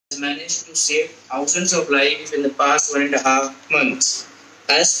managed to save thousands of lives in the past 1.5 months.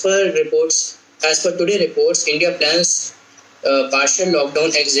 As per today reports, India plans partial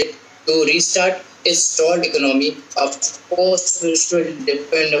lockdown exit to restart its stalled economy. Of course, this will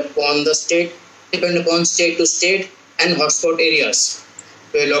depend upon state to state and hotspot areas.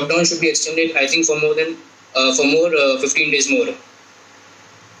 The lockdown should be extended, I think, for 15 days more.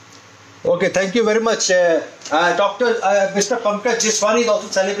 Okay, thank you very much. Mr. Pankaj Jiswani is also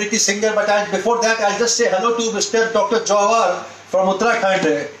a celebrity singer, but before that, I'll just say hello to Mr. Dr. Jawahar from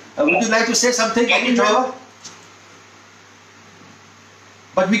Uttarakhand. Would you like to say something, Dr. Jawahar?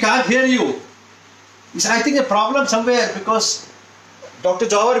 But we can't hear you. It's, I think, a problem somewhere because Dr.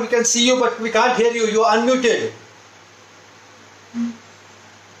 Jawahar, we can see you, but we can't hear you. You are unmuted.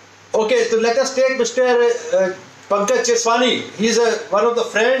 Okay, so let us take Mr. Pankaj Jiswani. He's one of the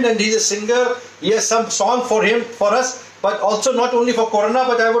friend and he's a singer. He has some song for us, but also not only for Corona,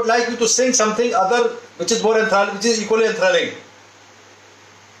 but I would like you to sing something other which is more enthralling, which is equally enthralling.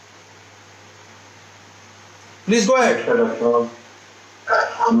 Please go ahead.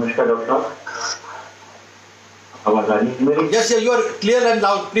 Namaskar, Doctor. Yes, you are clear and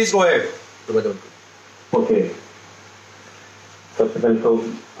loud. Please go ahead. Okay. First of all,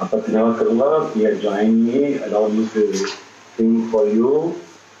 आपका धन्यवाद करूँगा. You have joined me, allow me to sing for you.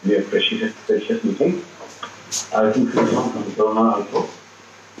 We are precious meeting. I think this song from Corona also.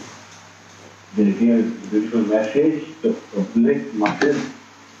 There is a beautiful message to public masses,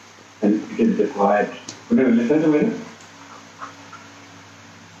 and it is required. Could you listen to me?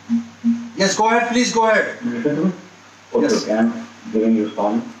 Yes, go ahead. Please go ahead. You listen to me? Okay, yes. Okay, I am giving you a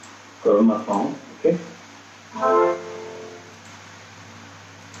song, Corona song. Okay.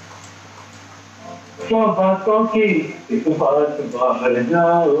 तो बातों की एक बात बाहर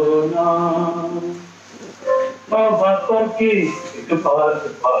जाओ ना, तो बातों की एक बात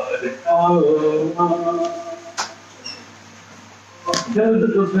बाहर जाओ ना, जल्द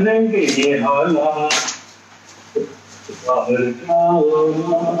सुधरेंगे ये हालात, बाहर जाओ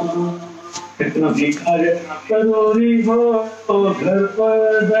ना. कितना भी कार्य जरूरी हो तो घर पर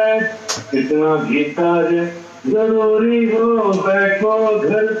बैठ, कितना भी कार्य जरूरी हो बैठो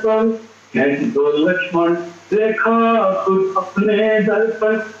घर पर. दो लक्ष्मण देखा कुछ अपने दर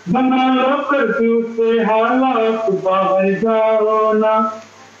पर, बना लो कर्फ्यू से हालात बाहर जाओ ना,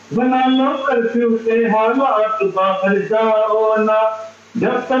 बना लो कर्फ्यू से हालात बाहर जाओ ना,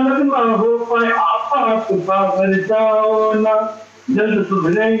 जब तक ना हो पाए आपात बाहर जाओ ना, जल्द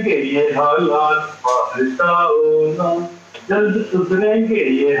सुधरेंगे ये हालात बाहर जाओ ना, जल्द सुधरेंगे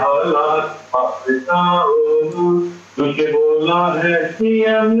ये हालात बाहर जाओ ना. तुझे बोला है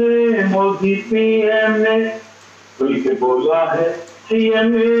सीएम ने, मोदी पीएम ने, तुझे बोला है सीएम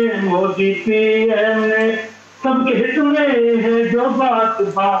ने, मोदी पीएम ने, सबके हित में है जो बात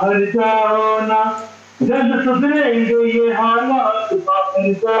बाहर जाओ ना, जल्द सुधरेंगे ये हालात बाहर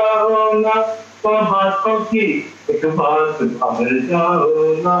जाओ ना, तो बातों की एक बात बाहर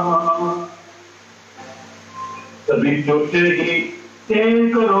जाओ ना. तभी टूटेगी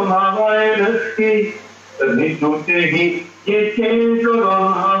चेन कोरोना वायरस की, तभी टूटेगी ये चेन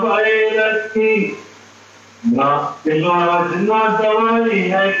कोरोना वायरस की. ना इलाज ना दवाई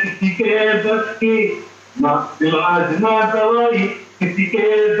है किसी के बस की, ना इलाज ना दवाई किसी के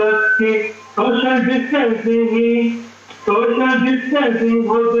बस की. सोशल डिस्टेंसिंग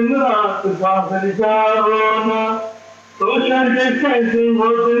हो दिन रात बाहर जाओ ना, सोशल डिस्टेंसिंग हो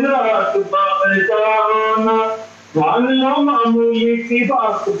दिन रात बाहर जाओ ना, मान लो मामूली सी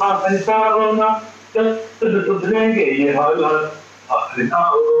बात बाहर जाओ ना, जल्द सुधरेंगे ये हालात बाहर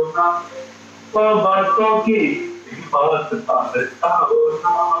जाओ ना, तो बातों की एक बात बाहर जाओ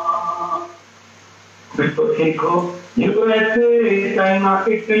ना. कुछ तो सीखो यूएसए चाइना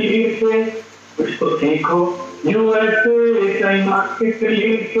इटली से, कुछ तो सीखो यूएसए चाइना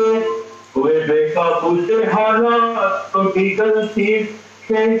इटली से, हुए बेकाबू से हालात तो की गलती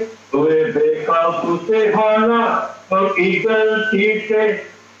से, हुए बेकाबू से हालात तो की गलती से.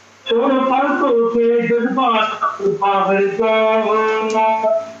 छोड़ो फालतू के जज्बात बाहर जाओ ना,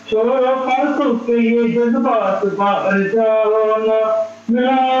 छोड़ो फालतू के ये जज्बात बाहर जाओ ना,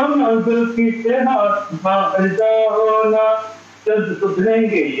 मिलाओ ना गलती से हाथ बाहर जाओ ना, जल्द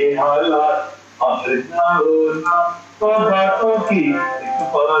सुधरेंगे ये हालात बाहर जाओ ना, तो बातों की एक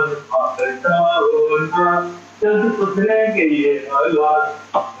बात बाहर जाओ ना, जल्द सुधरेंगे ये हालात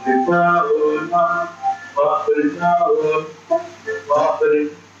बाहर जाओ ना, बाहर जाओ बाहर.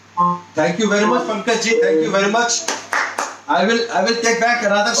 Thank you very much, Pankaj ji. Thank you very much. I will take back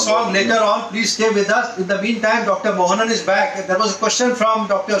another song later on. Please stay with us. In the meantime, Dr. Mohanan is back. There was a question from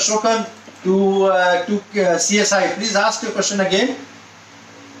Dr. Asokan to CSI. Please ask your question again.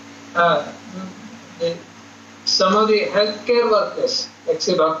 some of the healthcare workers, like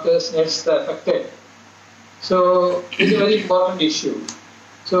say doctors, nurses, are affected. So it's a very important issue.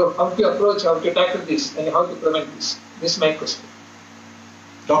 So how to approach, how to tackle this, and how to prevent this? This is my question.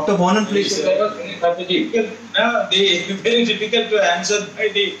 Dr. Mohan, please. Very difficult to answer by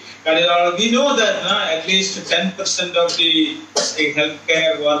the cardiologist. We know that at least 10% of the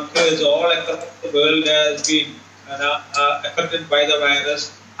healthcare workers all across the world has been affected by the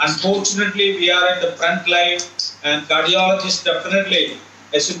virus. Unfortunately, we are at the front line, and cardiologists definitely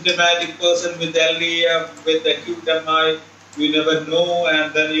a symptomatic person with LVF, with acute MI, you never know,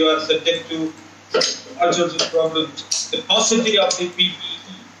 and then you are subject to all sorts of problems. The paucity of the PPE.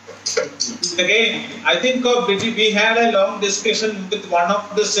 Again, I think we had a long discussion with one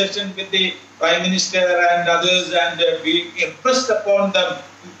of the sessions with the Prime Minister and others, and we impressed upon them,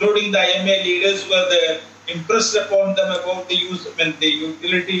 including the IMA leaders were there, impressed upon them about the use, the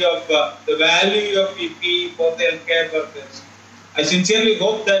utility of the value of PPE for the healthcare workers. I sincerely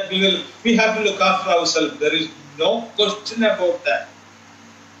hope that we have to look after ourselves. There is no question about that.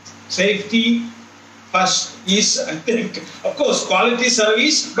 Safety first is, I think, of course, quality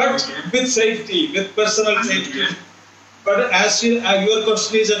service, but with safety, with personal safety. But as your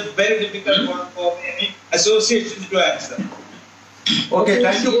question is a very difficult one for any association to answer. Okay,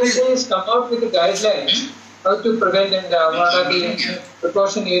 thank you. Please has come out with a guideline how to prevent and what are the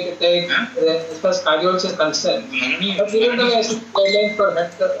precautions needed to take as far as cardiology is concerned. But even though as a guideline for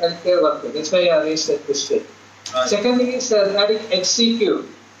healthcare workers, that's why I raised that question. Second thing is regarding HCQ.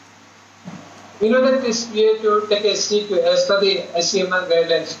 We know that we have to take HCQ as per the ICMR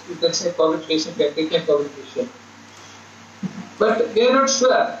guidelines. You can say COVID patient, you can take a COVID patient. But we are not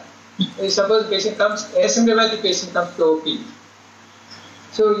sure. Suppose patient comes, asymptomatic patient comes to OP.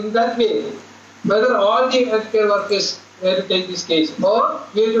 So in that way, whether all the healthcare workers have to take this case or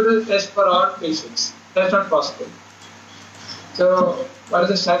we have to do the test for all patients. That's not possible. So what is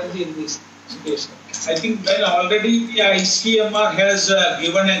the strategy in this situation? I think already the ICMR has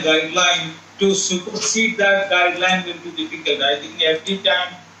given a guideline. To supersede that guideline will be difficult. I think every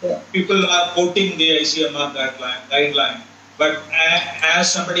time people are quoting the ICMR guideline. But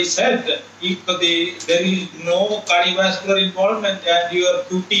as somebody said, if there is no cardiovascular involvement and your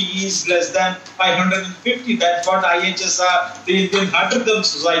QT is less than 550, that's what IHSR, the Indian Heart Rhythm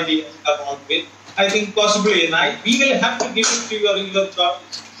Society, has come out with. I think possibly, we will have to give it to your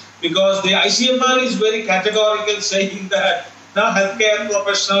choice, because the ICMR is very categorical, saying that now healthcare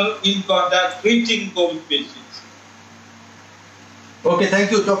professional in contact treating COVID patients. Okay,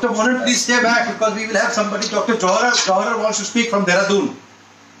 thank you. Dr. Mohan, please stay back because we will have somebody. Dr. Jawhar wants to speak from Dehradun.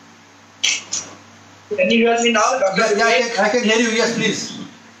 Can you hear me now, Dr. I can hear you. Yes, please.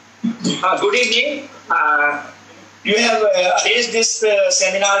 Good evening. You have arranged this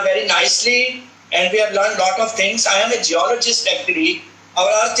seminar very nicely, and we have learned a lot of things. I am a geologist actually. Our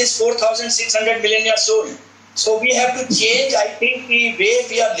Earth is 4,600 million years old. So we have to change, I think, the way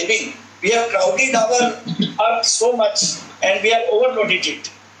we are living. We have crowded our Earth so much and we have overloaded it.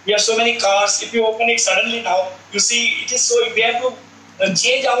 We have so many cars. If you open it suddenly now, you see it is so. We have to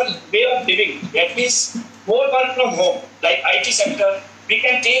change our way of living. That means more work from home, like IT sector. We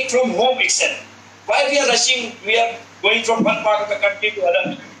can take from home itself. Why we are rushing? We are going from one part of the country to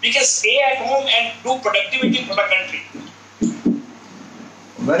other. We can stay at home and do productivity for the country.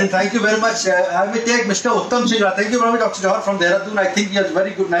 Thank you very much. I will take Mr. Uttam Singh. Thank you very much, Dr. Jawhar from Dehradun. I think he has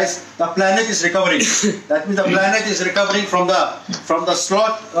very good, nice. The planet is recovering. That means the planet is recovering from the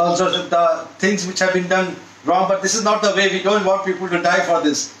slot, also the things which have been done wrong. But this is not the way. We don't want people to die for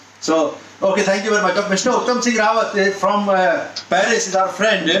this. So, okay, thank you very much. Mr. Uttam Singh Rawat from Paris is our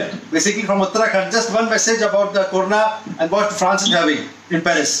friend, basically from Uttarakhand. Just one message about the corona and what France is having in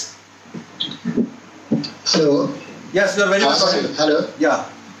Paris. So. Yes, you are very much. Hello. Yeah.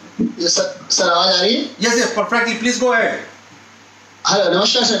 Yes, sir. आवाज आ रही है? Yes, perfectly. Please go ahead. Hello,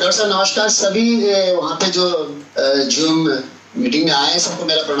 नमस्कार sir. Doctor साहब नमस्कार. सभी वहाँ पे जो जूम मीटिंग में आए हैं सबको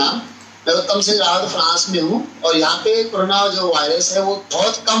मेरा प्रणाम. मैं उत्तम सिंह रावत फ्रांस में हूँ और यहाँ पे कोरोना जो वायरस है वो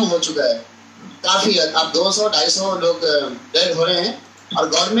बहुत कम हो चुका है. काफी अब 200-250 लोग डेड हो रहे हैं और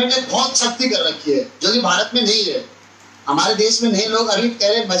गवर्नमेंट ने बहुत सख्ती कर रखी है जो कि भारत में नहीं है. हमारे देश में नहीं. लोग अभी कह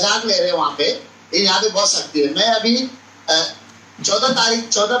रहे मजाक ले रहे हैं वहाँ पे. यहाँ पे बहुत सख्ती है. मैं अभी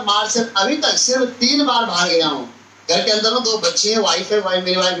 14 मार्च से अभी तक सिर्फ 3 बार बाहर गया हूँ. घर के अंदर 2 बच्चे हैं, वाइफ है,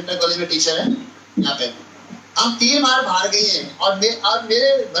 मेरी वाइफ इंटर कॉलेज में टीचर है. यहाँ पे हम 3 बार बाहर गए हैं और मेरे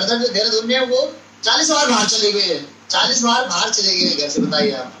ब्रदर जो देहरादून में है वो 40 बार बाहर चले गए हैं. 40 बार बाहर चले गए हैं घर से.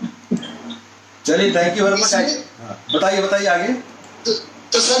 बताइए आप. चलिए, थैंक यू वेरी मच. बताइए आगे.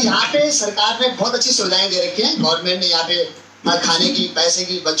 तो सर यहाँ पे सरकार ने बहुत अच्छी सुविधाएं दे रखी हैं. गवर्नमेंट ने यहाँ पे खाने की, पैसे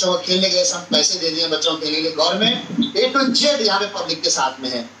की, बच्चों को खेलने के लिए सब पैसे दे दिए बच्चों को खेलने के लिए। गवर्नमेंट A to Z यहाँ पे पब्लिक के साथ में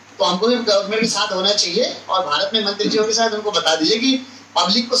है, तो हमको भी गवर्नमेंट के साथ होना चाहिए। और भारत में मंत्री जी के साथ उनको बता दीजिए कि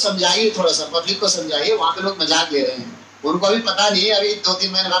पब्लिक को समझाइए, थोड़ा सा पब्लिक को समझाइए। वहाँ पे लोग मजाक ले रहे हैं, उनको अभी पता नहीं है, अभी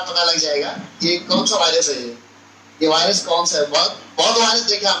 2-3 महीने बाद पता लग जाएगा ये कौन सा वायरस है, ये वायरस कौन सा है। बहुत वायरस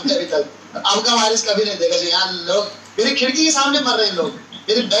देखे हमने अभी तक, अब का वायरस कभी नहीं देखा। जो यहाँ लोग मेरी खिड़की के सामने मर रहे हैं लोग,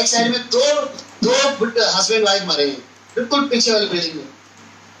 मेरे बैक साइड में दो हस्बैंड वाइफ मरे हैं, बिल्कुल पीछे वाली बिल्डिंग में।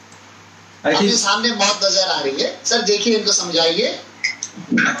 अपने सामने मौत नजर आ रही है। सर देखिए, इनको समझाइए,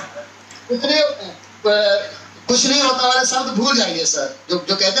 कुछ नहीं होता वाले शब्द भूल जाइए सर, जो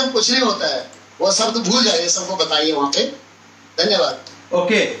कहते हैं कुछ नहीं होता है वो शब्द भूल जाइए, सबको बताइए वहाँ पे। धन्यवाद।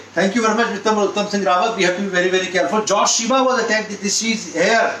 Okay, thank you very much, Mr. Uttam Singh Rawat. We have to be very, very careful. George Shiva was attacked. This is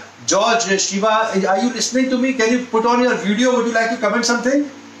here. George Shiva, are you listening to me? Can you put on your video? Would you like to comment something?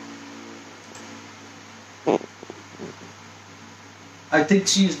 I think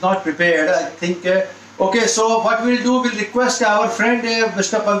she is not prepared. I think. Okay, so what we'll do, we'll request our friend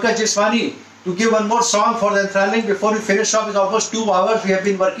Mr. Pankaj Jeswani to give one more song for the enthronement before we finish off. It's almost 2 hours. We have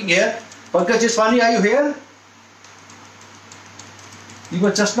been working here. Pankaj Jeswani, are you here? You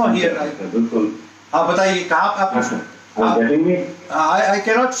were just not here. हाँ बताइए कहाँ आप? I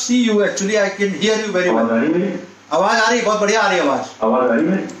cannot see you actually. I can hear you very well. आवाज आ रही है, बहुत बढ़िया आ रही है आवाज। आवाज आ रही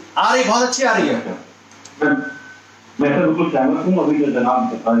है? आ रही, बहुत अच्छी आ रही है। मैं तो बिल्कुल सहमत हूँ। अभी जो जनाब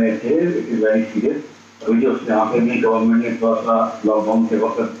बता रहे थे, इट इज वेरी सीरियस। अभी जो यहाँ पे भी गवर्नमेंट ने थोड़ा सा लॉकडाउन के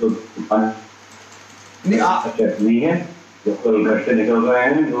वक्त तो नहीं है, जो कोई घर से निकल रहे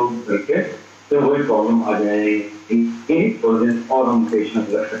हैं लोग घर के, तो वही प्रॉब्लम आ जाएगी और हम पेशेंस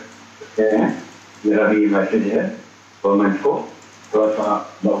रख सकते हैं। मेरा भी मैसेज है गवर्नमेंट को, थोड़ा सा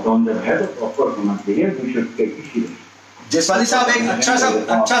लॉकडाउन जब है तो प्रॉपर होना चाहिए। We should take it serious. Jaswani साहब एक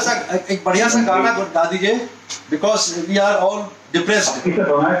अच्छा सा एक बढ़िया सा गाना गा दीजिए, because we are all depressed.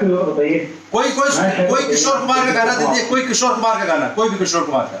 कोई किशोर कुमार का गाना दीजिए, कोई किशोर कुमार का गाना, कोई भी किशोर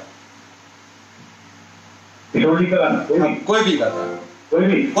कुमार का, किशोर जी का गाना, कोई भी गाना, कोई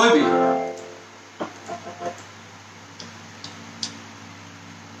भी।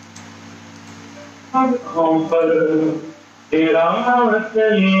 पर तेरा हर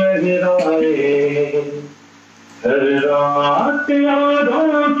रात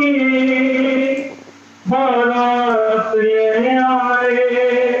यादों की बारात ले आए,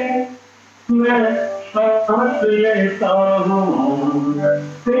 मैं सांस लेता हूँ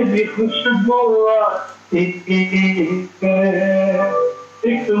तेरी खुशबू एक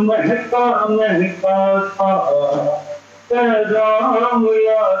महका महका सा पैगाम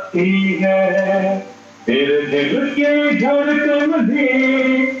आती है, तेरे दिल की धड़कन भी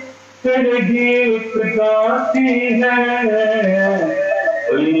तेरे गीत गाती है,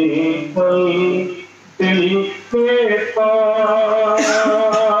 पल दिल के पास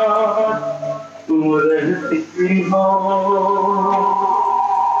तुम रहती हो,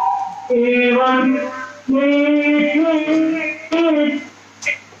 एवं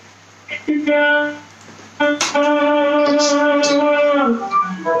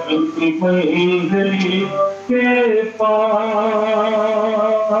के पास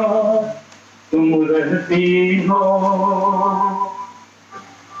तुम रहती हो,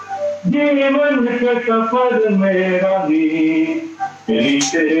 जीवन के सफर में रानी तेरी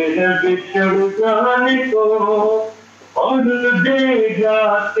तेरे बिछड़ जाने को और दे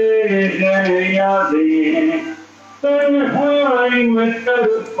जाते हैं यादें तन्हाई में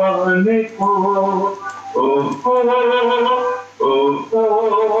तड़पाने को।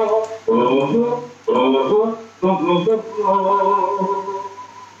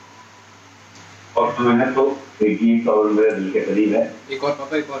 और सुना तो एक गीत और मेरे दिल के करीब है, एक और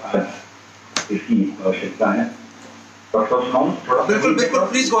पापा, एक और इसकी आवश्यकता है। बिल्कुल बिल्कुल,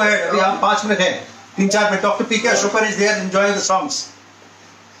 प्लीज गो अहेड। अभी आप 5 मिनट हैं, 3-4 minute. Doctor PK Ashokan is there enjoying the songs.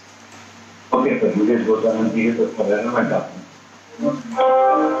 Okay sir, मुझे बोलना चाहिए तो खबर मैं चाहता हूँ।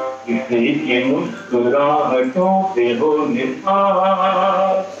 किसी की मुस्कुराहटों पे हो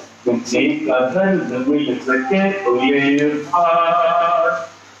निसार, किसी का दर्द मिल सके तो ये पार,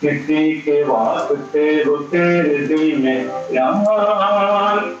 किसी के वास्ते हो तेरे दिल में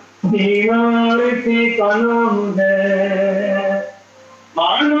प्यार, दीवारती का नाम है,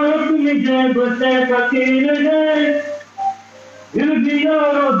 मानो तुम जब से फकीर है, दिल दिया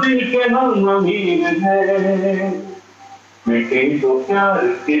दिल के हम अमीर है, मिटे तो प्यार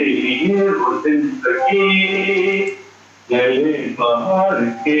के लिए वो जिंदगी, जले बाहर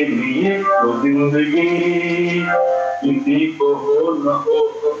के लिए वो जिंदगी, किसी को हो न हो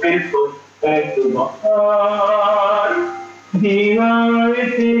तो ऐतबार, दीवार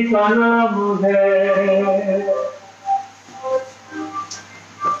का नाम है।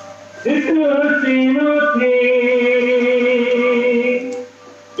 एक हसीना थी,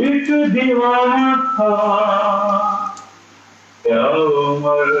 एक दीवाना था, क्या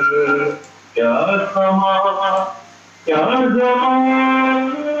उम्र क्या समा क्या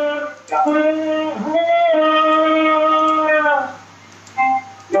ज़माना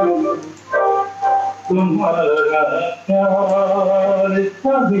तुम्हारा प्यार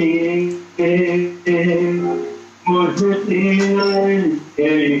सभी मुझे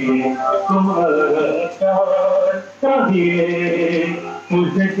तुम्हारा प्यार सभी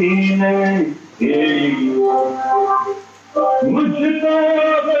मुझे मुझको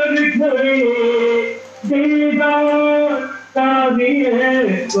अगर घड़ी दीदार चाहिए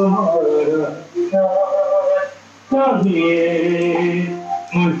तुम्हारा प्यार चाहिए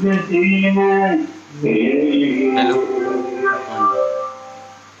मुझे जीने हेलो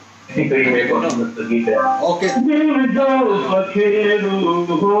ओके दिल जो पखेरु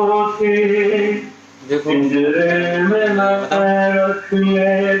होते पिंजरे में न रख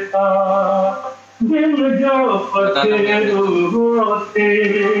लेता दिल जो पखेरु होते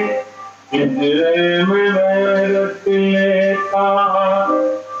पिंजरे में न रख लेता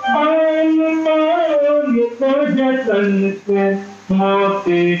तो जतन से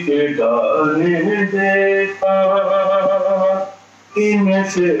मोती के डाले देता इनमें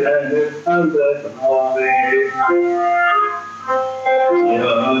से अंदर आवे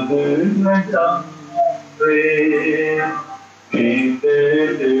याद न जावे बीते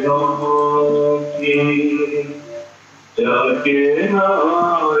दिनों की जाके ना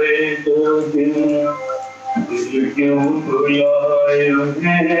आए तो दिन दिल क्यों बुलाए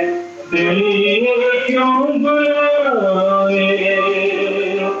उन्हें दिल क्यों बुलाए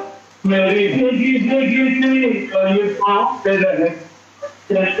मेरी भीगी भीगी सी कल पाँव रहे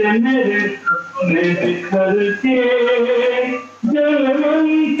जैसे मेरे सपने बिखर के जलमन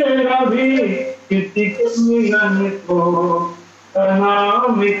तेरा भी किसी के मिलन को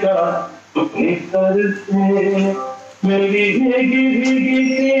अनामिका अपनी सर से मेरी भीगी भीगी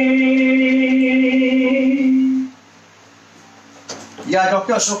सी या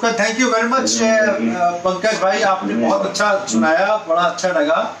doctor Ashokan thank you very much Pankaj भाई आपने बहुत अच्छा सुनाया बड़ा अच्छा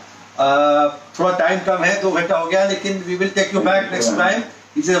लगा थोड़ा टाइम कम है 2 घंटा हो गया लेकिन we will take you back next time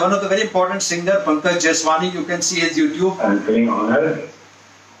He's one of the very important singer, Pankaj Jeswani. You can see his YouTube.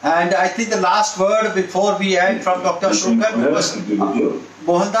 And I think the last word before we end from Dr. Asokan was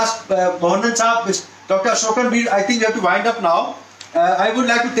Mohandas Mohanan Saab. Dr. Asokan, I think we have to wind up now. I would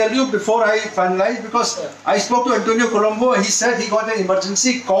like to tell you before I finalize because I spoke to Antonio Colombo. He said he got an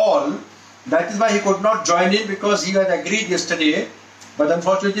emergency call. That is why he could not join in because he had agreed yesterday. But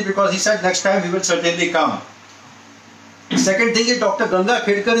unfortunately, because he said next time he will certainly come. Second thing is Dr. Ganga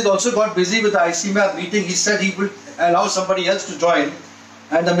Khedkar is also got busy with the IECR meeting. He said he will allow somebody else to join.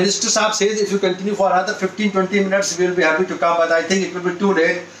 And the Minister Saab says if you continue for another 15-20 minutes, we will be happy to come. But I think it will be too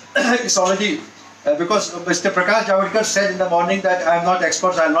late. It's already, because Mr. Prakash Javadekar said in the morning that I am not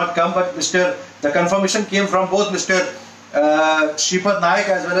expert, I will not come. But the confirmation came from both Mr. Shripad Naik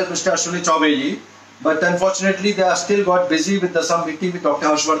as well as Mr. Ashwini Chaubey. But unfortunately, they are still got busy with some meeting with Dr.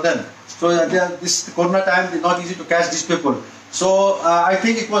 Harshvardhan. So this Corona time is not easy to catch these people. So I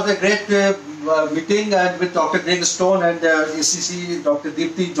think it was a great meeting and with Dr. Greg Stone and ACC, Dr.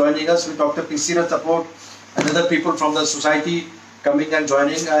 Deepthi joining us with Dr. PC support and other people from the society coming and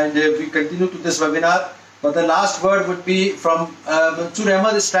joining. And we continue to this webinar. But the last word would be from Mansoor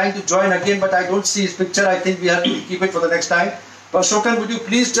Ahmed is trying to join again, but I don't see his picture. I think we have to keep it for the next time. But Asokan, would you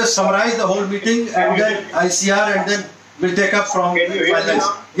please just summarize the whole meeting and then ICR and then we'll take up from finance.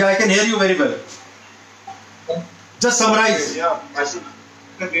 Yeah, I can hear you very well. Just summarize. Yeah,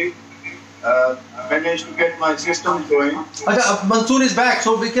 I managed to get my system going. Mansoor is back,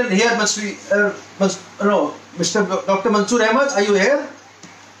 so we can hear Mr. Dr. Mansoor Ahmed, are you here?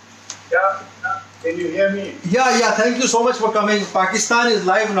 Yeah, can you hear me? Yeah, thank you so much for coming. Pakistan is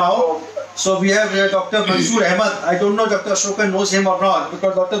live now. So we have Dr. Mansoor Ahmed. I don't know Dr. Asokan knows him or not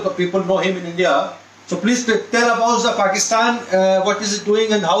because a lot of the people know him in India. So please tell about the Pakistan, what is it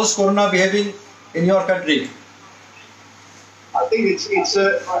doing and how is Corona behaving in your country? I think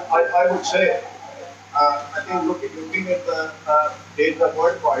I would say, I think looking at the data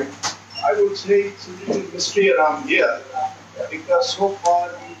worldwide, I would say it's a little mystery around here because so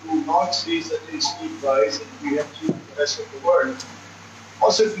far we do not see such a steep rise as we have seen in the rest of the world.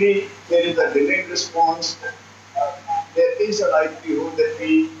 Possibly there is a delayed response. There is a likelihood that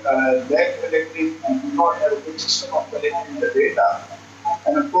we lack collecting and do not have a good system of collecting the data.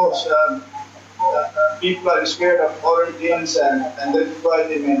 And of course, people are scared of quarantines and that is why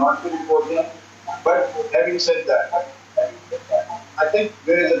they may not be reporting. But having said that, I I think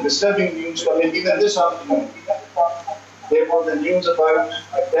there is a disturbing news coming even this afternoon. There was the news about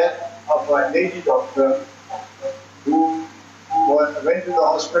a death of a lady doctor who went to the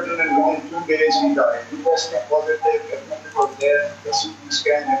hospital and within 2 days he died. He tested positive, everything was there, the CT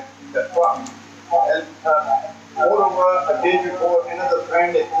scan, everything confirmed. And moreover, a day before, another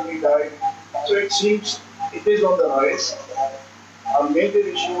friend actually died. So it seems it is on the rise. Our major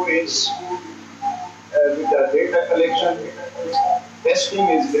issue is with the data collection, testing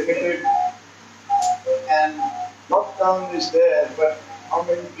is limited, and lockdown is there, but how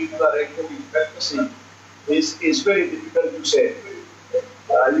many people are actually practicing is very difficult to say.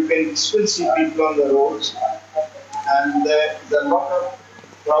 You can still see people on the roads, and there's a lot of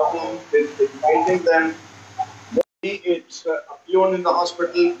problem with educating them. Be it a peon in the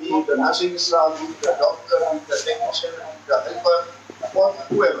hospital, be it the nursing staff, be it the doctor, be it the technician, be it the helper, or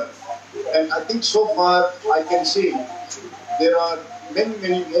whoever. And I think so far I can see there are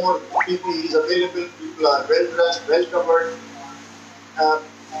many more PPEs available. People are well dressed, well covered,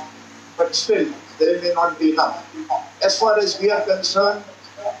 but still there may not be enough. As far as we are concerned,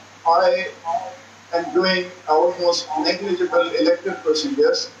 I am doing almost negligible elective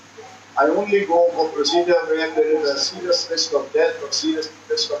procedures. I only go for procedure where there is a serious risk of death or serious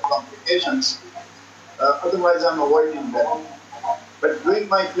risk of complications. Otherwise, I'm avoiding them. But doing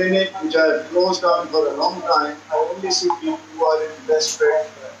my clinic, which I have closed down for a long time, I only see people who are in desperate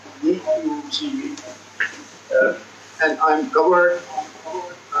need to see me. And I'm covered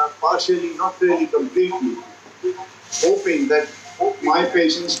partially, not really completely, hoping that my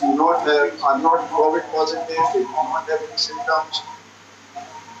patients are not COVID positive, they do not have any symptoms.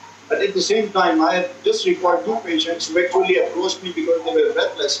 But at the same time, I have just recalled 2 patients who actually approached me because they were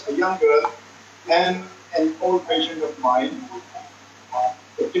breathless, a young girl and an old patient of mine.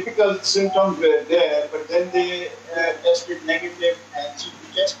 The typical symptoms were there, but then they tested negative and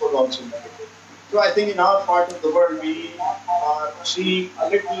CT test was also negative. So I think in our part of the world, we are seeing a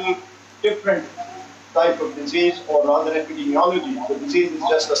little different type of disease, or rather epidemiology. The disease is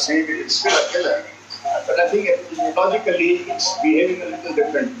just the same, it is still a killer. But I think epidemiologically, it's behaving a little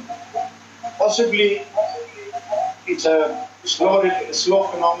differently. Possibly, it's a slow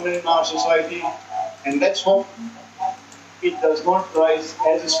phenomenon in our society, and let's hope it does not rise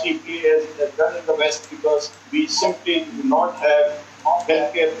as steeply as it has done in the West, because we simply do not have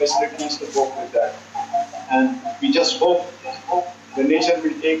healthcare facilities to cope with that. And we just hope the nation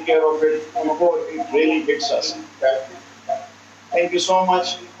will take care of it before it really hits us. Thank you so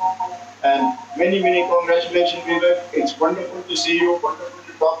much, and many congratulations, Vivek. It's wonderful to see you, wonderful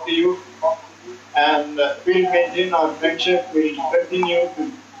to talk to you, and we'll maintain our friendship. We'll continue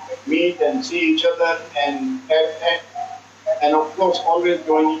to meet and see each other, and of course always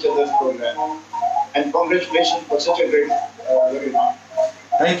join each other's program. And congratulations for such a great webinar.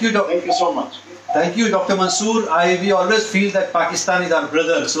 Thank you, Thank you so much. Thank you, Dr. Mansoor. We always feel that Pakistan is our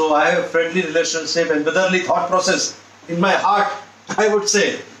brother, so I have a friendly relationship and brotherly thought process in my heart, I would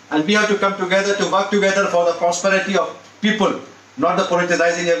say. And we have to come together to work together for the prosperity of people, not the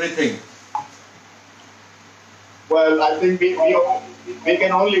politicizing everything. Well, I think we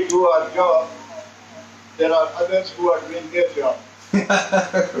can only do our job. There are others who are doing their job.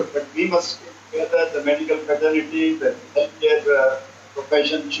 But we must stay together, the medical fraternity, the healthcare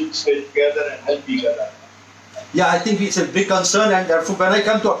profession should stay together and help each other. Yeah, I think it's a big concern, and therefore when I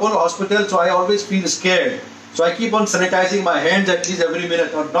come to Apollo Hospital, so I always feel scared. So I keep on sanitizing my hands at least every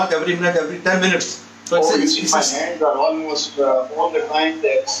minute, or not every minute, every 10 minutes. So my hands are almost all the time,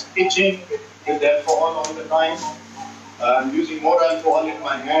 they're itching with alcohol all the time. I'm using more alcohol in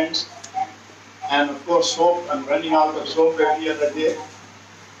my hands. And of course soap, I'm running out of soap every other day.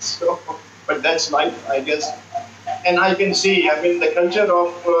 So, but that's life, I guess. And I can see, I mean, the culture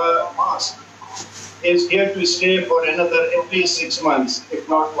of mask is here to stay for another at least 6 months, if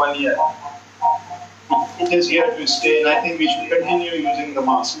not 1 year. It is here to stay, and I think we should continue using the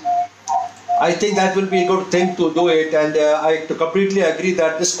mask. I think that will be a good thing to do it, and I completely agree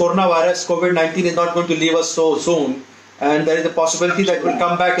that this coronavirus, COVID-19, is not going to leave us so soon. And there is a possibility that will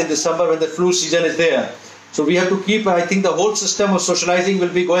come back in December when the flu season is there. So we have to keep, I think the whole system of socializing will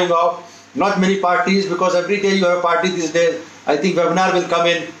be going off. Not many parties, because every day you have a party these days. I think webinar will come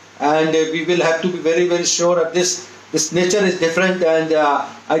in, and we will have to be very sure that this nature is different. And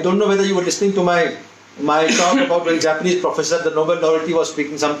I don't know whether you were listening to my talk about when Japanese professor, the Nobel laureate, was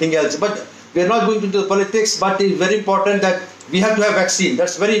speaking something else. But we are not going into the politics, but it's very important that we have to have vaccine.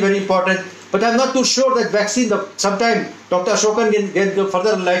 That's very important. But I'm not too sure that vaccine, sometime Dr. Asokan can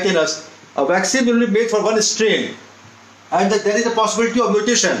further enlighten us. A vaccine will be made for one strain, and that there is a possibility of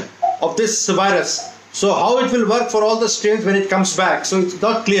mutation of this virus. So how it will work for all the strains when it comes back? So it's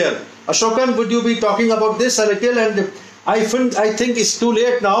not clear. Asokan, would you be talking about this a little? And I think it's too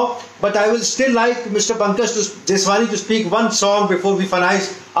late now, but I will still like Mr. Pankaj Jeswani to speak one song before we finish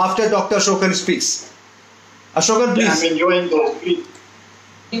after Dr. Asokan speaks. Asokan, please. I'm enjoying those, please.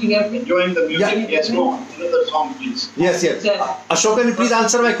 Enjoying the music. Yeah. Yes, go on. Another song, please. Yes. Asokan, please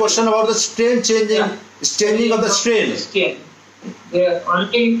answer my question about the strain changing of the strain. The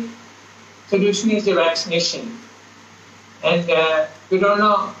only solution is the vaccination, and we don't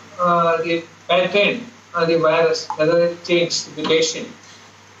know the pattern of the virus, whether it changed the patient.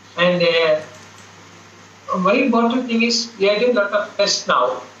 And a very important thing is we are doing a lot of tests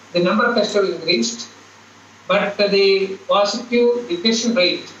now. The number of tests have increased, but the positive detection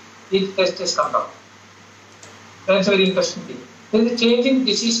rate, each test has come down. That's a very interesting thing. There is a change in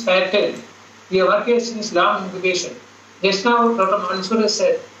disease pattern. We are working since long incubation. Just now, Dr. Mansoor has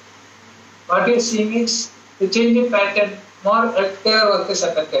said, what we are seeing is the change in pattern, more healthcare workers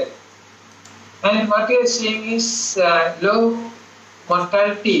affected. And what we are seeing is low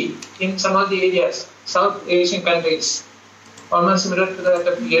mortality in some of the areas, South Asian countries, almost similar to that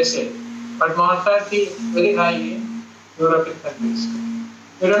of USA. But mortality very high in European countries.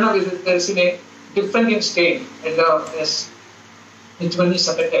 We don't know if there is a different in strain and which one is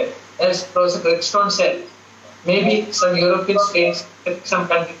affected. As Professor Redstone said, maybe some European strains affect some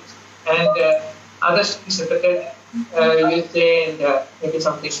countries and other strains affected USA and maybe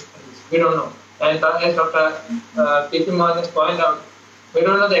some Asian countries. We don't know. And as Dr. P.P. Mohan pointed out, we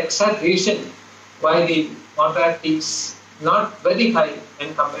don't know the exact reason why the mortality is not very high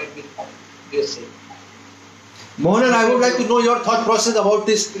when compared with USA. Mohan, I would like to know your thought process about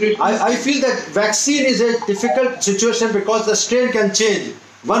this. I feel that vaccine is a difficult situation because the strain can change.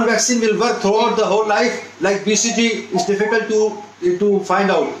 One vaccine will work throughout the whole life, like BCG is difficult to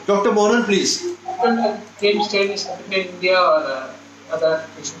find out. Dr. Mohan, please. Same strain is affected in India or other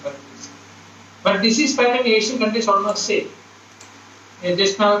Asian countries. But disease pattern in Asian countries almost same.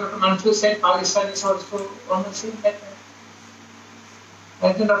 Just now Dr. Mansoor said Pakistan is also almost same pattern.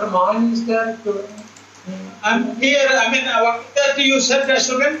 I think Dr. Mohan is there too. I'm here. I mean, what that you said,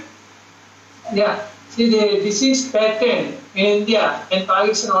 Asokan? Yeah. See, the disease pattern in India and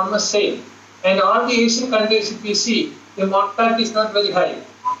Pakistan almost same. And all the Asian countries, if you see, the mortality is not very high.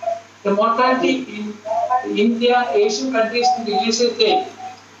 The mortality in India, Asian countries, and the USA,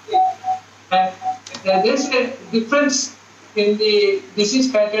 and there is a difference in the disease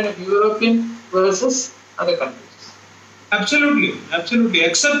pattern of European versus other countries. Absolutely.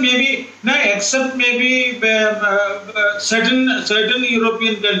 Except maybe certain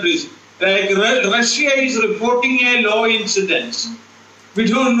European countries, like Russia is reporting a low incidence. We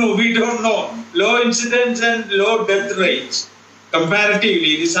don't know. Low incidence and low death rates.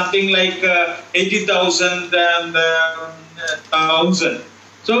 Comparatively, it is something like 80,000 and 1,000.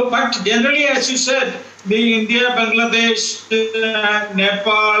 So, but generally, as you said, the India, Bangladesh,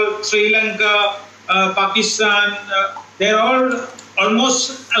 Nepal, Sri Lanka, Pakistan, they're all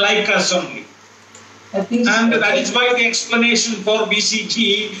almost like us only. And that is why the explanation for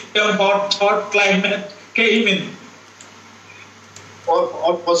BCG, hot climate, came in.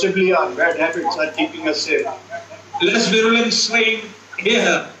 Or possibly our bad habits are keeping us safe. Less virulent strain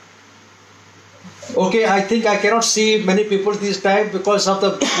here. Okay, I think I cannot see many people this time because of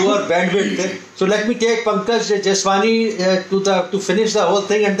the poor bandwidth. So let me take Pankaj Jeswani to finish the whole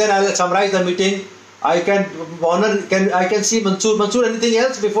thing, and then I will summarize the meeting. I can see Mansoor. Mansoor, anything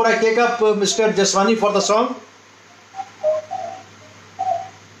else before I take up Mr. Jeswani for the song?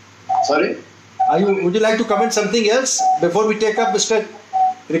 Sorry? Would you like to comment something else before we take up Mr.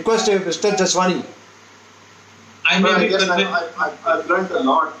 Jeswani? I've learned a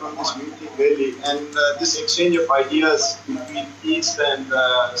lot from this meeting, really, and this exchange of ideas between East and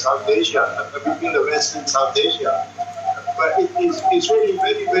South Asia, between the West and South Asia. But it's really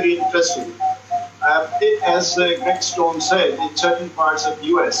very, very interesting. As Greg Stone said, in certain parts of the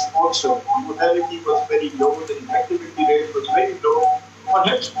US also, the mortality was very low, the infectivity rate was very low.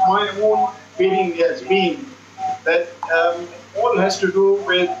 Perhaps my own feeling has been that all has to do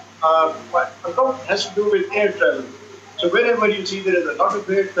with air travel. So wherever you see there is a lot of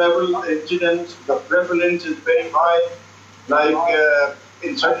air travel, the incidence, the prevalence is very high, like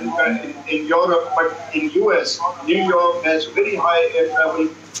in certain in Europe, but in US, New York has very high air travel,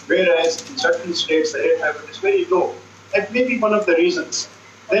 whereas in certain states the air travel is very low. That may be one of the reasons.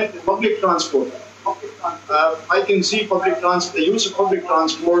 Then public transport. I can see the use of public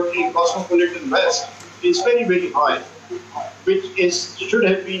transport in cosmopolitan West is very, very high, which should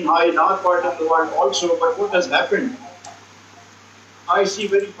have been high in our part of the world also, but what has happened? I see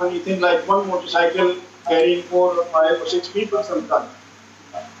very funny things like one motorcycle carrying 4 or 5 or 6 people sometimes.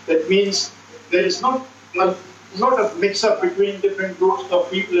 That means there is not a mix-up between different groups of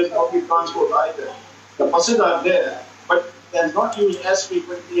people in public transport either. The buses are there, but they are not used as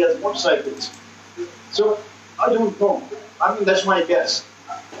frequently as motorcycles. So, I don't know. I mean, that's my guess.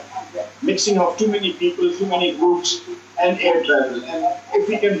 Mixing of too many people, too many groups, and air travel. And if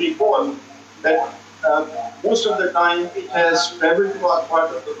we can recall that most of the time it has traveled to our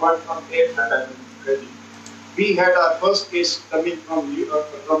part of the world from air travel. We had our first case coming from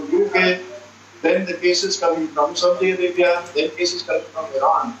UK, then the cases coming from Saudi Arabia, then cases coming from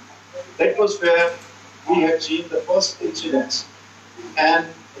Iran. That was where we had seen the first incidents. And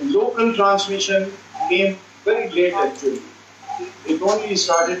local transmission came very late actually. It only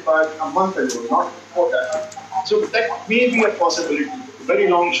started about a month ago, not before that. So that may be a possibility. Very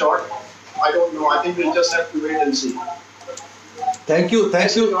long shot. I don't know. I think we'll just have to wait and see. Thank you.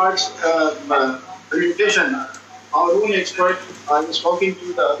 Thank you. As regards presentation, our own expert, I was talking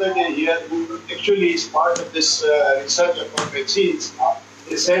to the other day here, who actually is part of this research about vaccines.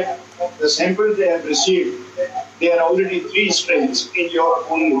 They said the samples they have received, there are already 3 strains in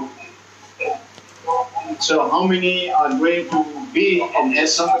Europe only. So how many are going to be, and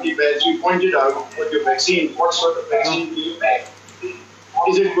as somebody as you pointed out, for your vaccine, what sort of vaccine do you make?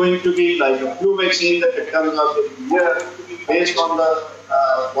 Is it going to be like a flu vaccine that comes out every year based on the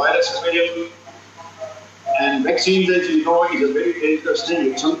virus available? And vaccines, as you know, is a very dangerous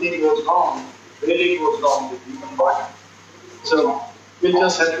thing. If something goes wrong, really goes wrong with the human body. So we'll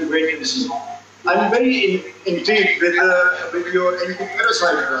just have to wait and see. I'm very intrigued with your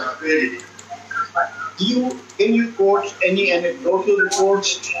anti-parasite drug, really. Can you quote any anecdotal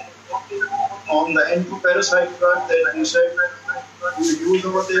reports on the anti-parasite drug that you said you use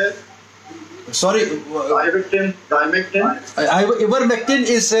over there? Sorry. Ivermectin? Ivermectin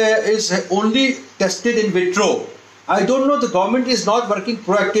is only tested in vitro. I don't know, the government is not working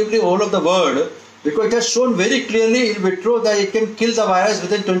proactively all over the world, because it has shown very clearly in vitro that it can kill the virus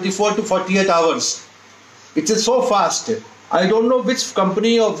within 24 to 48 hours. It is so fast. I don't know which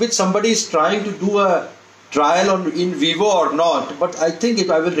company or which somebody is trying to do a trial on in vivo or not, but I think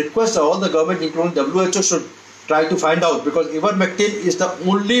I will request all the government, including WHO, should try to find out, because ivermectin is the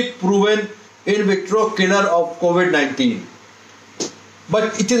only proven in vitro killer of COVID-19.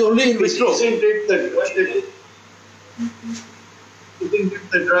 But it is only in vitro. Isn't it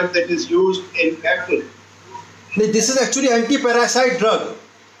the drug that is used in cattle? This is actually anti-parasite drug.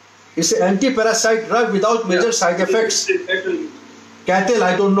 It's an anti-parasite drug without major side effects. Cattle,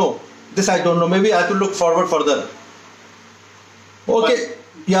 I don't know. This I don't know. Maybe I have to look forward further. Okay, but,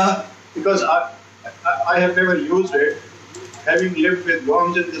 yeah. Because I have never used it. Having lived with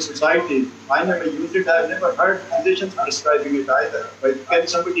worms in the society, I never used it. I have never heard physicians prescribing it either. But can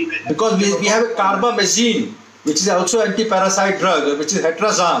somebody... Because we have a carbamazine, which is also anti-parasite drug, which is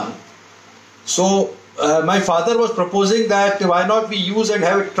hetrazan. So my father was proposing that why not we use and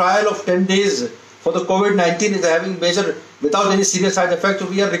have a trial of 10 days for the COVID-19 is having major, without any serious side effects. So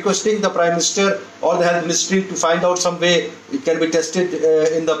we are requesting the Prime Minister or the Health Ministry to find out some way it can be tested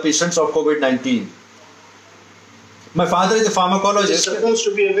in the patients of COVID-19. My father is a pharmacologist. It's supposed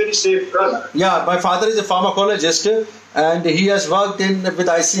to be a very safe drug. Yeah, my father is a pharmacologist and he has worked with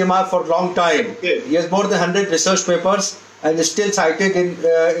ICMR for a long time. Okay. He has more than 100 research papers and is still cited in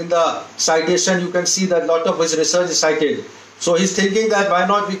the citation. You can see that a lot of his research is cited. So he's thinking that why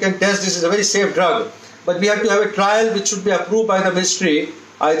not we can test this is a very safe drug. But we have to have a trial which should be approved by the ministry.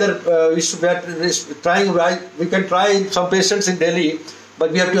 Either we can try in some patients in Delhi,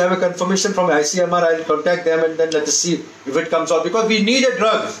 but we have to have a confirmation from ICMR. I'll contact them and then let us see if it comes out. Because we need a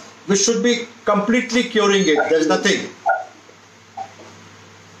drug which should be completely curing it. There's nothing.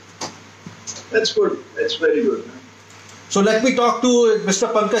 That's good. That's very good. So let me talk to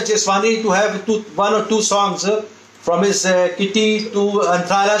Mr. Pankaj Jeswani to have one or two songs from his kitty to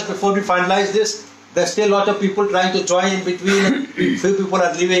Anthralas before we finalize this. There's still a lot of people trying to join in between. Few people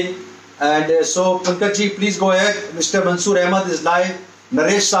are leaving. And so Pankaj ji, please go ahead. Mr. Mansoor Ahmad is live.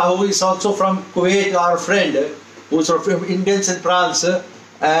 Naresh Sahu is also from Kuwait, our friend, who's from Indians in France,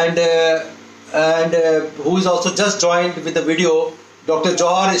 and who is also just joined with the video. Dr.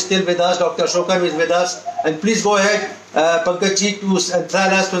 Johar is still with us. Dr. Asokan is with us. And please go ahead, Pankaj ji, to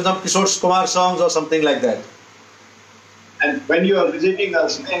Anthralas to some Kishore Kumar songs or something like that. And when you are visiting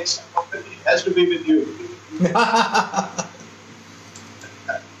us next, it has to be with you.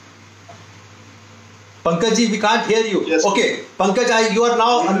 Pankaj ji, we can't hear you. Yes. Okay, Pankaj, you are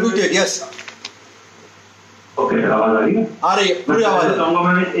now unmuted. Yes. Okay, आवाज आ रही है? आ रही है, पूरी आवाज है।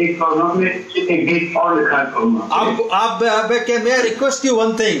 मैंने एक प्रॉब्लम में एक गीत और लिखा करूंगा। आप मैं request you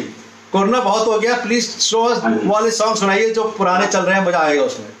one thing, corona बहुत हो गया, प्लीज शो वाले सॉन्ग सुनाइए जो पुराने चल रहे हैं, मजा आएगा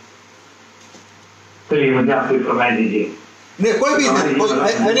उसमें। चलिए मुझे आप फरमाइश दीजिए। नहीं, कोई भी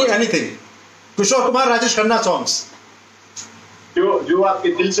एनीथिंग, किशोर कुमार, राजेश खन्ना सॉन्ग्स जो आपके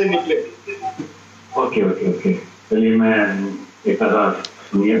दिल से निकले। ओके ओके ओके, चलिए मैं एक आधा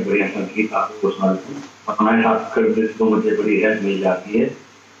सुनिए, बढ़िया सा गीत आपको सुनाता हूँ। हमारे साथ कर जिसको मुझे बड़ी हेल्प मिल जाती है,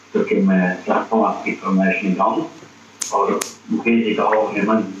 क्योंकि मैं चाहता हूँ आपकी फरमाइश नहीं गाऊँ, और मुकेश जी का हो,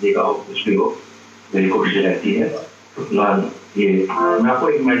 हेमंत जी का हो, कुछ भी हो, मेरी कोशिश रहती है। तो फिलहाल ये मैं आपको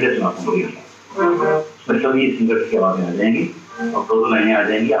एक मेडल सुनाता हूँ, उसमें सभी सिंगर्स की आवाज़ें आ जाएंगी और दो लाइनें आ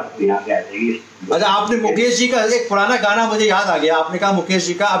जाएंगी, आपको यहाँ पे आ जाएगी। अच्छा, आपने मुकेश जी का एक पुराना गाना मुझे याद आ गया, आपने कहा मुकेश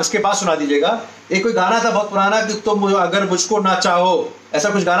जी का, अब इसके बाद सुना दीजिएगा। एक कोई गाना था बहुत पुराना कि तुम अगर मुझको ना चाहो, ऐसा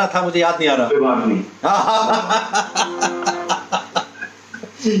कुछ गाना था, मुझे याद नहीं आ रहा। कोई बात नहीं।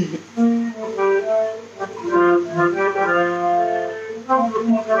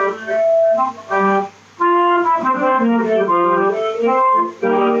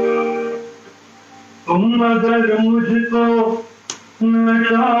 तुम अगर मुझको न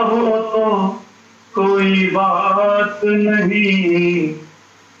चाहो तो कोई बात नहीं,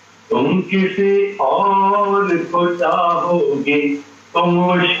 तुम किसी और को चाहोगे तो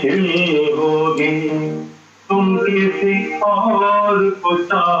मुश्किल होगी, तुम किसी और को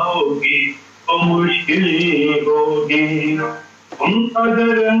चाहोगे तो मुश्किल होगी। तुम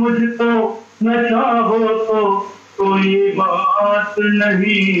अगर मुझको न चाहो तो कोई बात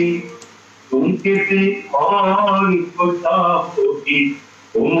नहीं, तुम किसी और को चाहोगी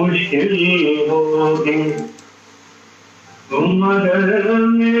तो मुश्किल होगी। तुम अगर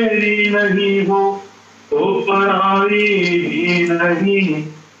मेरी नहीं हो तो पराई भी नहीं,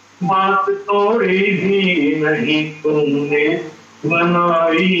 बात तोड़ी भी नहीं, तुमने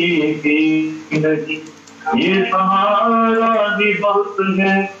बनाई भी नहीं। ये सहारा भी बहुत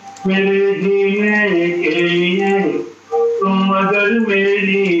है मेरे जीने के लिए, तुम अगर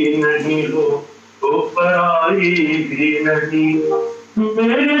मेरी नहीं हो तो पराई भी नहीं।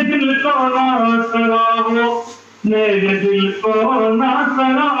 मेरे दिल को ना सराहो, मेरे दिल को ना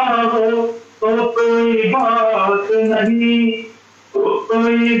सराहो, तो कोई बात नहीं, तो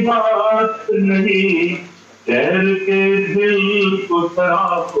कोई बात नहीं। शहर के दिल को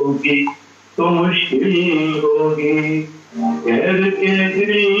सराहोगी तो मुश्किल होगी, शहर के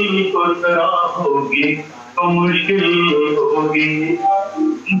दिल को सराहोगी तो मुश्किल होगी,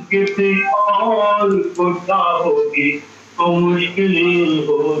 किसी और को चाहोगी तो मुश्किल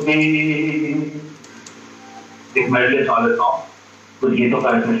होगी। एक मेडल सॉन्ग लेता हूँ, कुछ गीतों का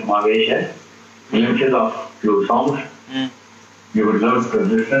इसमें समावेश है, glimpses of few songs. You would love to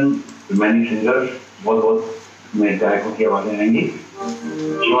listen to many singers. बहुत मेरे गायकों की आवाजें आएंगी।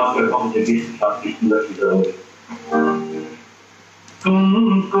 शुरुआत करता हूँ जगदीश के साथ की सुंदर सी जरूरत।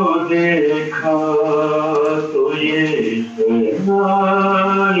 तुमको देखा तो ये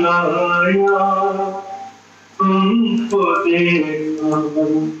लाया, तुमको देखा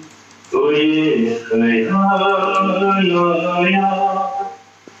तो ये लाया,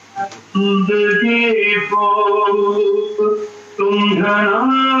 जिंदगी को तुम आया,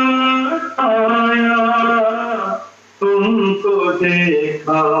 तुमको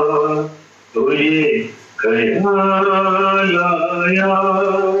देखा तो ये ख्याल आया,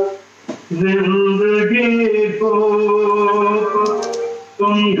 जिंदगी को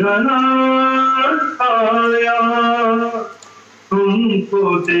तुम आया, तुमको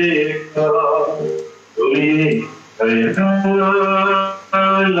देखा तो ये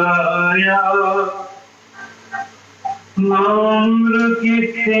ख्याल आया। नाम्र की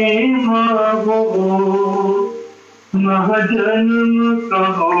खेमा हो न जन्म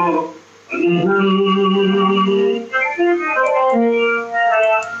कहो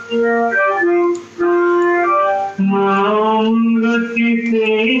नाम्र की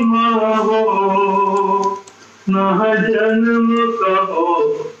खेमा हो न जन्म कहो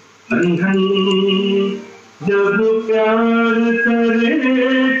बंधन, जब प्यार करे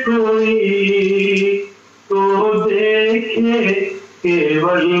कोई तो देखे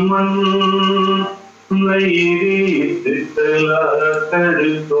केवल मन, नई रीत चला कर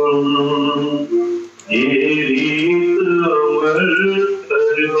तुम, ये रीत अमर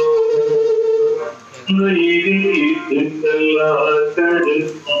करो, नई रीत चला कर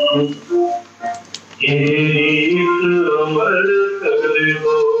तुम, ये रीत अमर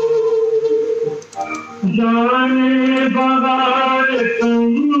करो। जाने बगैर तुम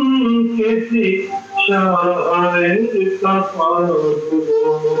किसी शायर का पास हो,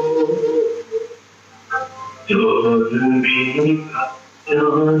 चौधरी का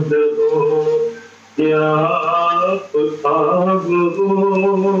चांद हो या आफताब हो,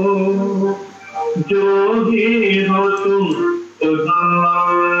 जो भी हो तुम खुदा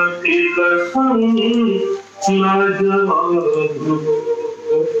की कसम लाजवाब हो।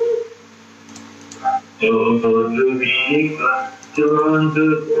 चौधरी का चांद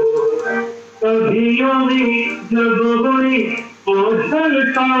हो कभी भी जब हुई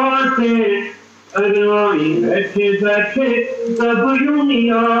ओझलता से, अरवाई बैठे बैठे सब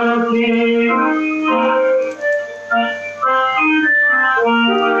दुनिया के।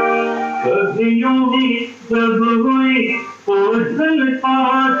 कभी भी जब हुई ओझलता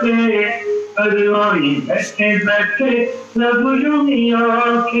से, अरवाई बैठे बैठे सब दुनिया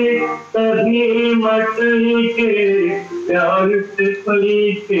के। कभी मटल के प्यार से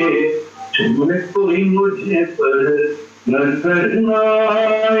पली के, तुमने कोई मुझे पर नजर न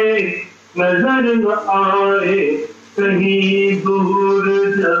आए, नजर न आए। कहीं दूर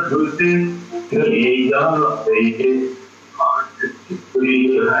जब दिन कहीं आए, आज कोई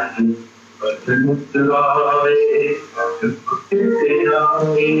है बदन मुस्कुराए, चुपके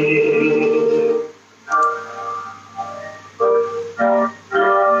आए।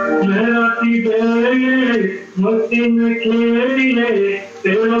 मेरा बेले मस्ती में खेले,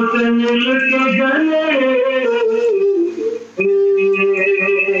 तेरों से मिल के गले,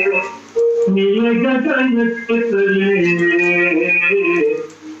 मिलेगा जन्नत के तले,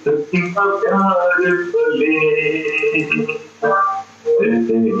 सच्ची का प्यार पले।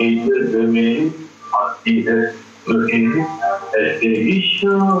 ऐसे ही जग में आती है सुहेल, ऐसे ही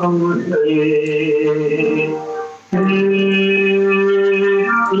शाम ढले।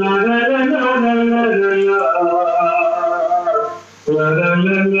 ला ला ला ला ला ला ला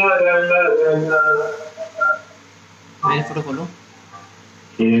ला ला ला ला। मेरी फोटो खोलो।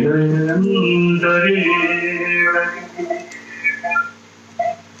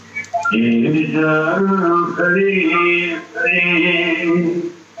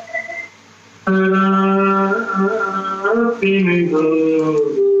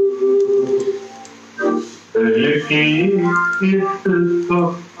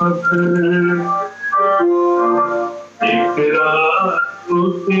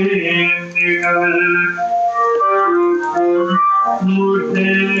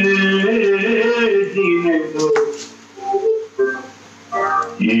 मुझे जीने दो,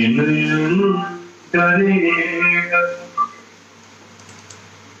 ये नयन करेगा,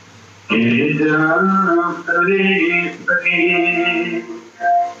 ये जान करे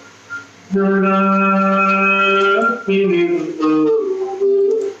जरा पीने दो,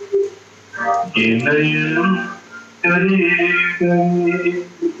 ये नयन करेगा।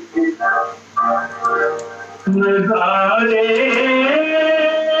 नजारे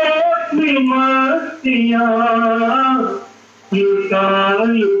की मस्तियाँ लुटा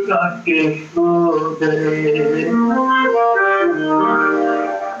लुटा के सो गए,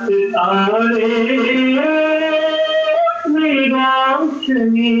 सितारे अपनी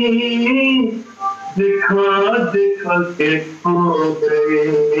रोशनी दिखा दिखा के सो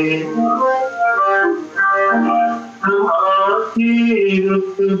गए। की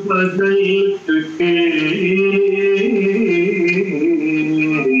रुत बदल चुके,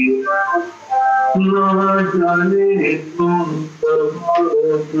 ना जाने तुम कब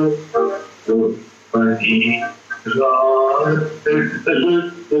तो बनी रात ढल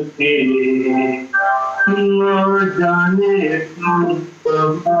चुके, ना जाने तुम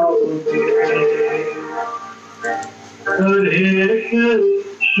कब आओगे।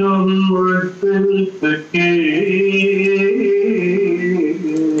 के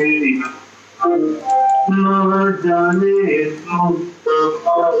ना जाने तुम कब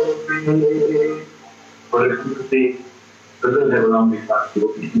आओगे। परिस्थिति बदल है गुलाम के साथ वो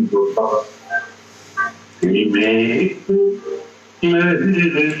किसी को में लहर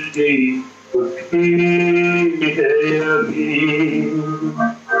से उठी है अभी,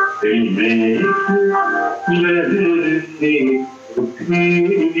 में लहर से उठी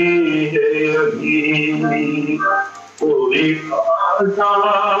है अभी, कोई आजा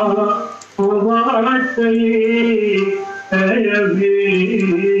हवा चली है अभी,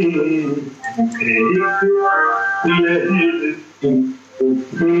 लहर से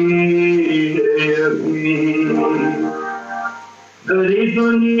उठी है अभी। गरी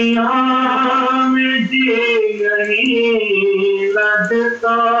दुनिया में जी नहीं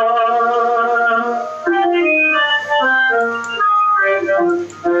लगता,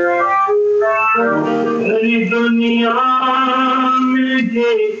 गरी दुनिया में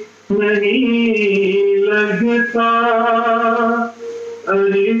जी नहीं लगता,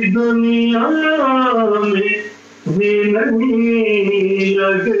 अरे दुनिया में भी नहीं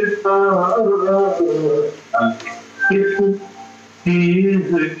लगता, किस चीज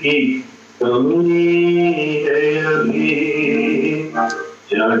की कमी है अभी,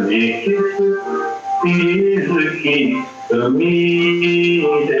 जाने किस चीज की कमी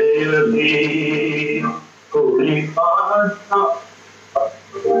है अभी, कोई आशा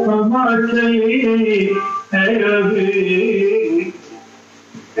हवा चली है अभी,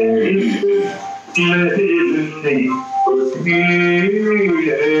 इस लहर से उठी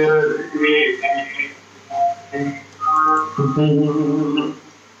है अभी।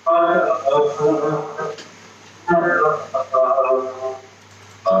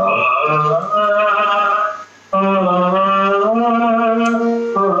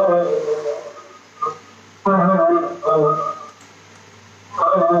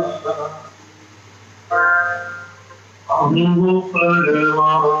 हम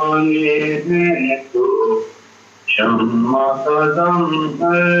परवाने में तो क्षमा कदम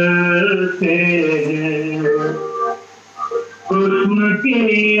करते हैं, कृष्ण की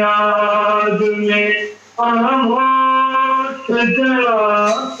याद में खामोश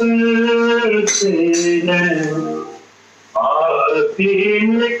जलाते हैं, आरती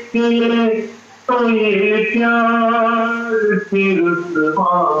निकले तो ये प्यार की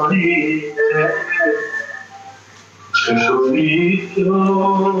रुतबाई है, छोटी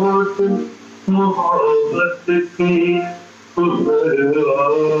चोट मोहब्बत की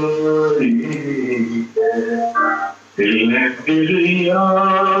उभरवाई है, दिल ने फिर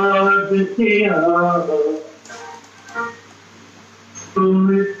याद किया तुम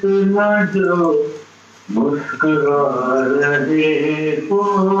इतना जो मुस्कुरा रहे हो,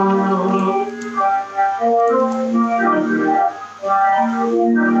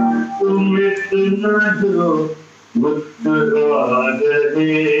 तुम इतना जो मुस्कुरा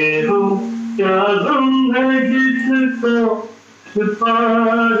रहे हो, क्या गम है जिसको छुपा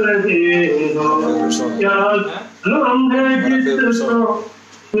रहे हो, क्या गम है जिसको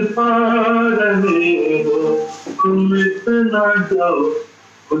छुपा रहे हो, तुम इतना जो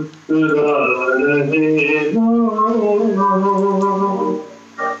मुस्कुरा रहे हो।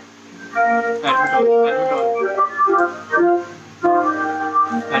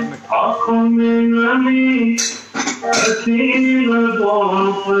 आँखों में नमी हसीन बाहों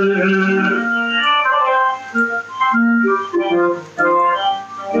पर,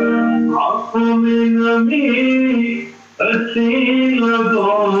 आँखों में नमी हसीन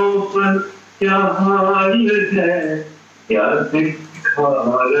बाहों पर, क्या हाल है क्या दिखा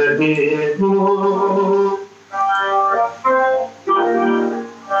रहे हो,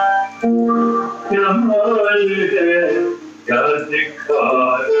 क्या हाल है क्या दिखा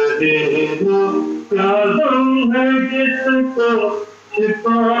रहे हो, क्या गम है जिसको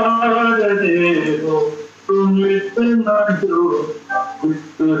छिपा रहे हो, तुम इतना जो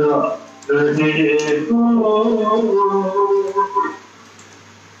मुस्कुरा रहे हो।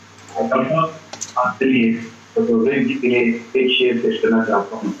 आपके लिए विवेक जी के लिए एक शेर पेश करना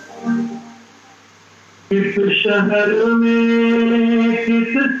चाहता हूँ। किस शहर में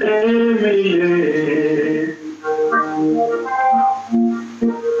किससे मिले,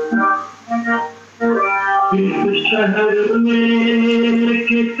 किस शहर में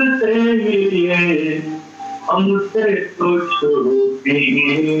किससे मिले, हमसे तो छोटी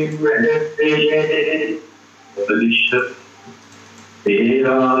महफिलें, परिषद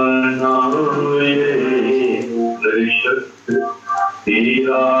तेरा नाम ले, परिषद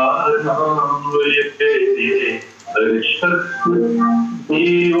तेरा नाम ले, परिषद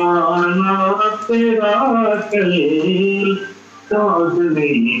दीवाना तेरा कहीं,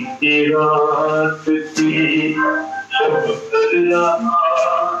 चांदनी की रात की चर्चा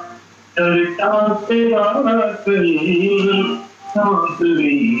तेरा कहीं,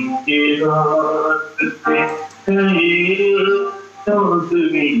 चांदनी की रात से कहीं,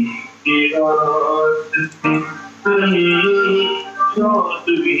 चांदनी की रात से कहीं,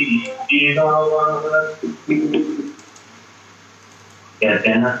 चांदनी की रात से। कहते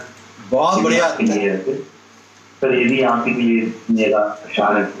हैं ना, बहुत बढ़िया। सर ये भी आप ही के लिए मेरा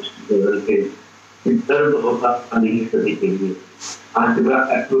अशार है के दर्द होता नहीं सभी के लिए। आज बड़ा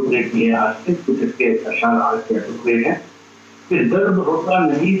एप्रोप्रिएट है, आज से कुछ इसके अशार आज से एप्रोप्रिएट है कि दर्द होता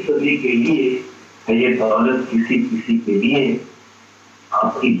नहीं सभी के लिए, है ये दौलत किसी किसी के लिए,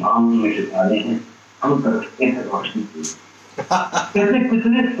 आपकी मांग में सितारे हैं हम तरसते हैं रोशनी के लिए। कैसे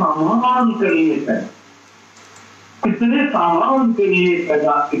कितने सामान के लिए पैदा, कितने सामान के लिए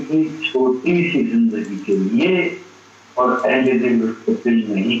पैदा, इतनी छोटी सी जिंदगी के लिए, और अहले दिल उसको दिल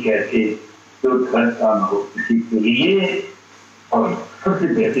नहीं कहते जो घर का न हो किसी के लिए, और सबसे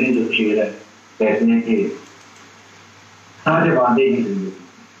बेहतरीन जो शेर है, कहते हैं कि सारे वादे ही जिंदगी,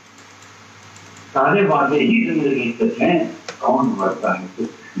 सारे वादे ही जिंदगी सच हैं, कौन मरता है तो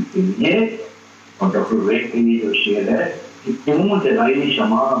इसके लिए। और डॉक्टर विवेक के लिए जो शेर है कि क्यों जलाई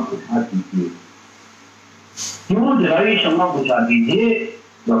शमा बुझा दीजिए, क्यों जलाई शमा बुझा दीजिए,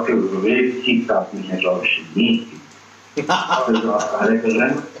 डॉक्टर विवेक की काफी है रोशनी। जो आप कार्य कर रहे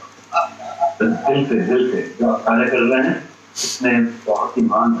हैं दिल से जो आप कार्य कर रहे हैं, इसमें बहुत ही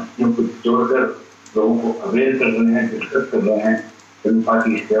महान हस्तियों को जोड़कर लोगों को अवेयर कर रहे हैं, डिस्कस कर रहे हैं, जनता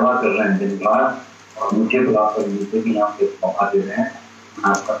की सेवा कर रहे हैं दिन रात। और मुझे बुलाकर मुझे भी यहाँ पे मौका दे रहे हैं,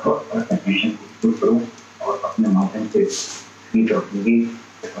 आपका कंट्रीब्यूशन को शुरू करूँ और अपने माध्यम से स्पीच और मूवी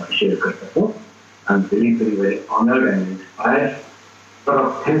शेयर कर सकूँ। I am very very very honoured and inspired.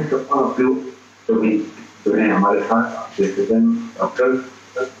 Thanks to all of you जो भी जुड़े हमारे साथ, आपके डॉक्टर,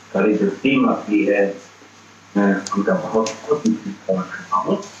 सारी जो टीम आपकी है, मैं उनका बहुत बहुत धन्यवाद करता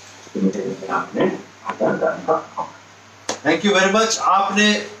हूँ। Thank you very much. आपने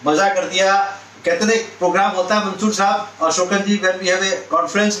मजा कर दिया। कहते हैं प्रोग्राम होता है मंसूर साहब और शोकन जी, when we have a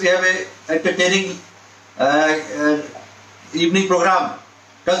conference we have a entertaining evening programme,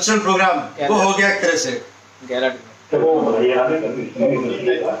 cultural programme, वो हो गया एक तरह से।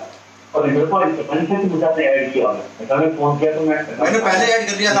 और मेरे को मुझे आपने ऐड किया, फोन किया तो मैंने पहले ऐड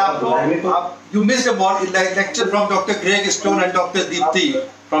कर दिया था आपको। आप you missed a lecture from doctor Greg stone and doctor Deepti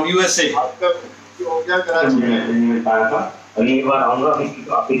from USA. हो गया कराची में और ये बार आऊंगा,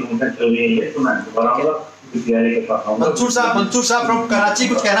 आपकी कॉन्फ्रेंस चल रही है तो मैं दोबारा आऊंगा तैयारी के साथ आऊंगा। मंसूर साहब फ्रॉम कराची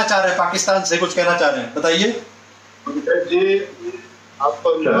कुछ कहना चाह रहे हैं, पाकिस्तान से कुछ कहना चाह रहे हैं, बताइए जी। आप पर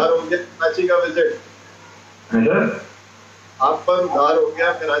उधार हो गया कराची का विजिट, आप पर उधार हो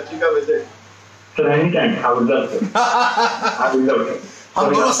गया कराची का visit. So anytime, I would love to. I would love to.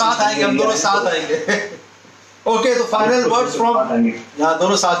 हम दोनों साथ आएंगे, हम दोनों साथ आएंगे। ओके, तो फाइनल वर्ड्स फ्रॉम, यहाँ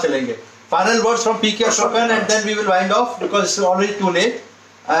दोनों साथ चलेंगे। Final words from PK Asokan and then we will wind off because it's already too late.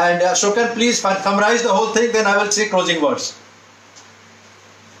 And Asokan, please summarize the whole thing, then I will say closing words.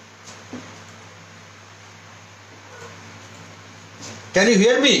 Can you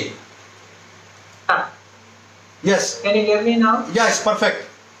hear me? Yes. Can you hear me now? Yes, perfect.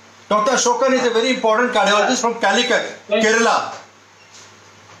 Dr. Asokan is a very important cardiologist from Calicut, Kerala.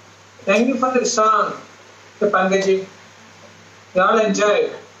 Thank you for the song, the Pankaj. We all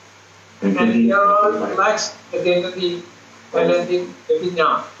enjoyed. And we are all relaxed at the end of the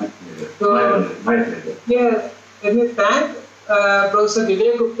webinar. So, yeah, let me thank Professor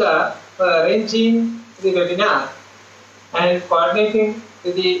Vivek Gupta for arranging the webinar and coordinating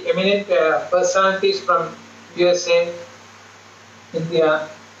with the eminent personalities from USA, India,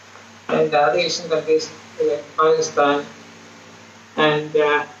 and other Asian countries like Pakistan and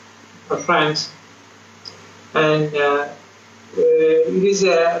France. And it is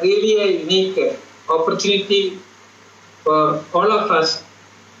really a unique opportunity for all of us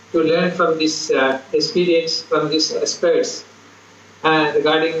to learn from this experience, from these experts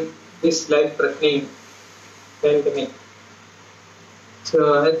regarding this life-threatening pandemic. So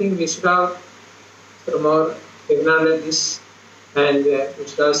I think we should have some more webinar like this, and we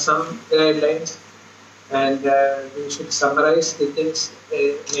should have some guidelines, and we should summarize the things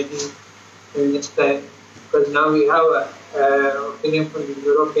maybe next time, because now we have opinion from the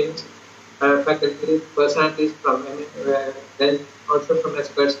European faculty, personalities from then also from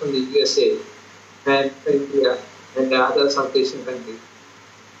experts from the USA and India and other South Asian countries.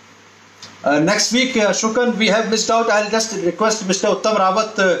 Next week, Asokan, we have missed out. I'll just request Mr. Uttam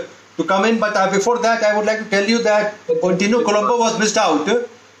Rawat to come in, but before that, I would like to tell you that Continue Colombo was missed out,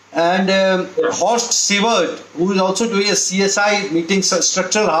 and Horst Sievert, who is also doing a CSI meeting,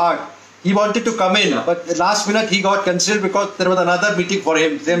 structural heart, he wanted to come in, but the last minute he got cancelled because there was another meeting for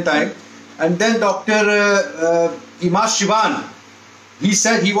him same time. And then Dr. Imash Shivan, he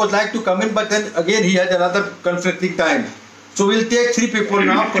said he would like to come in, but then again he had another conflicting time. So we'll take 3 people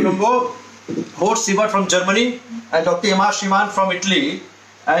now: Colombo, Horst Sievert from Germany, and Dr. Imash Shivan from Italy.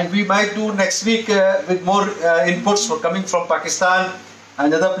 And we might do next week with more inputs coming from Pakistan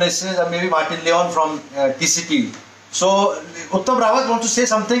and other places, and maybe Martin Leon from TCT. So, Uttam Rawat wants to say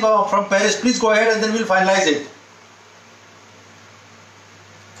something from Paris. Please go ahead and then we'll finalize it.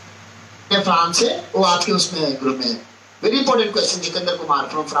 France से वो आपके उसमें group में very important question Jitendra Kumar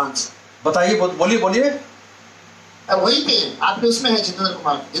from France. बताइए, बोलिए वही पे आपके उसमें है जितेंद्र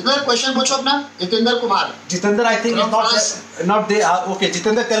कुमार। जितेंद्र क्वेश्चन पूछो अपना। Jitendra I think is not there. Okay,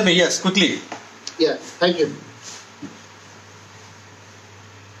 Jitendra, tell me. Yes, quickly. Yeah, thank you.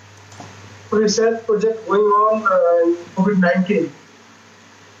 Research project going on in COVID-19.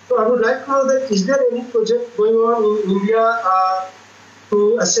 So I would like to know that is there any project going on in India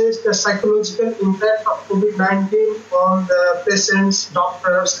to assess the psychological impact of COVID-19 on the patients,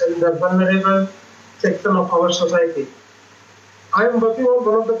 doctors, and the vulnerable section of our society. I am working on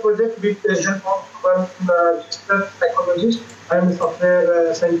one of the projects with the help of one registered psychologist. I am a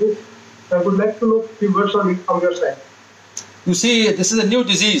software scientist. I would like to know a few words on it from your side. You see, this is a new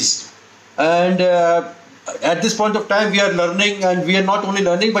disease, and at this point of time, we are learning, and we are not only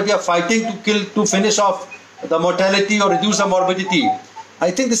learning, but we are fighting to finish off the mortality or reduce the morbidity. I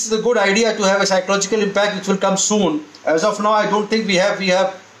think this is a good idea to have a psychological impact, which will come soon. As of now, I don't think we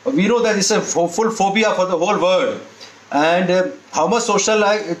know that it's a full phobia for the whole world, and how much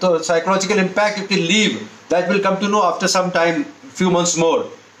psychological impact it will leave, that will come to know after some time, few months more.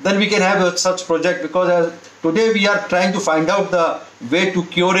 Then we can have such project, because today we are trying to find out the way to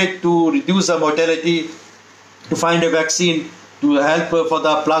cure it, to reduce the mortality, to find a vaccine, to help for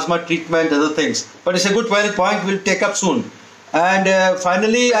the plasma treatment, other things. But it's a good point we'll take up soon. And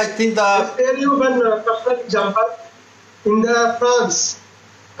finally, I think I'll tell you one personal example. In France,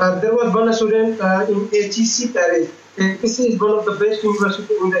 there was one student in HEC Paris. HEC is one of the best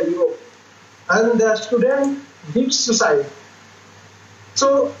universities in the Europe. And the student did suicide.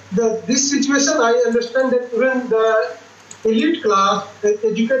 So this situation, I understand that even the elite class, the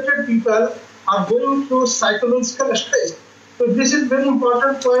educated people are going through psychological stress. So this is very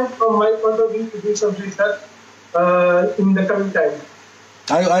important point from my point of view to do some research in the coming time.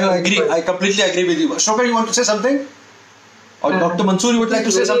 I agree. I completely agree with you. Asokan, you want to say something? Or Dr. Mansoor, you would like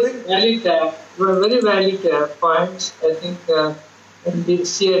to say something? Very valid points. I think we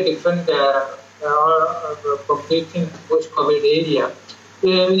see a different completing post-COVID area.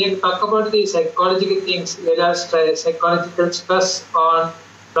 When you talk about the psychological things, there are psychological stress on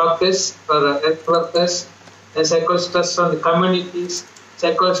doctors or health workers, and psychological stress on the communities,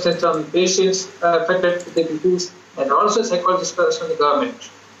 psychological stress on patients affected with the disease, and also psychological stress on the government.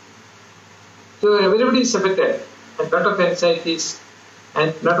 So everybody is affected, and a lot of anxieties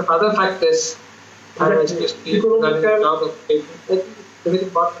and a lot of other factors are especially very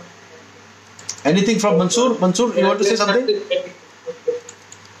important. Anything from Mansoor? Mansoor, you want to say something?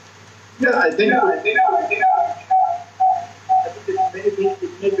 Yeah, I think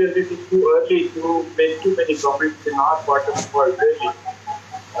it may be a little too early to make too many comments in our part of the world, really.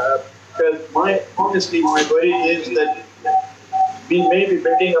 Because honestly, my worry is that we may be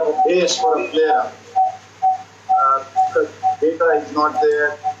building up a base for a flare-up. Because data is not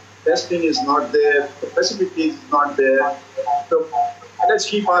there, testing is not there, the facilities is not there. So let's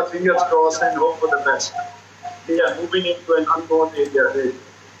keep our fingers crossed and hope for the best. We are moving into an unknown area, really,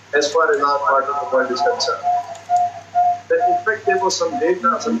 as far as our part of the world is concerned. That in fact there was some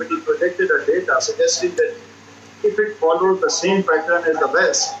data, somebody projected a data suggesting that if it followed the same pattern as the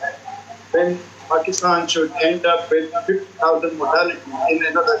West, then Pakistan should end up with 50,000 mortality in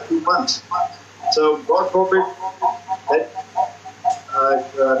another 2 months. So God forbid that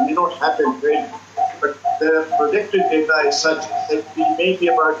may not happen, right? But the projected data is such that we may be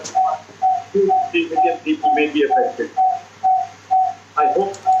about 2 to 3 million people may be affected. I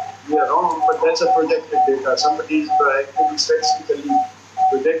hope we are wrong, but that's a projected data. Somebody actually statistically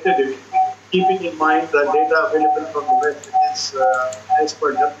projected it, keeping in mind the data available from the West. It is as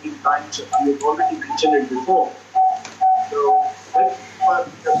per Dublin Times, we have already mentioned it before. So that's why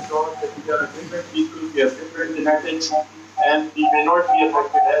we have thought that we are different people, we have different genetics, and we may not be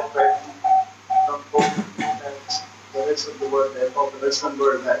affected as badly as the rest of the world, of the Western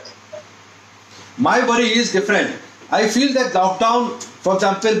world has. My worry is different. I feel that lockdown, for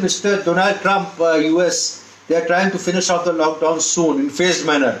example, Mr. Donald Trump, US, they are trying to finish off the lockdown soon in phased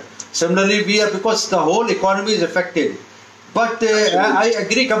manner. Similarly, we are, because the whole economy is affected. But I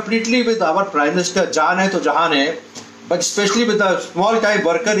agree completely with our Prime Minister, Jaan hai to jahan hai. But especially with the small-time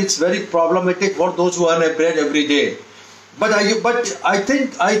worker, it's very problematic for those who earn a bread every day. But I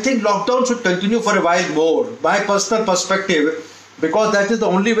think lockdown should continue for a while more. My personal perspective, because that is the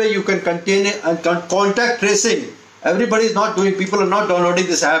only way you can contain it, and contact tracing. Everybody is not doing, people are not downloading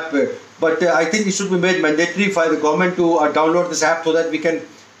this app, but I think it should be made mandatory for the government to download this app so that we can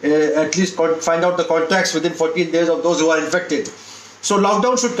at least find out the contacts within 14 days of those who are infected. So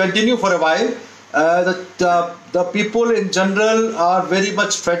lockdown should continue for a while. The people in general are very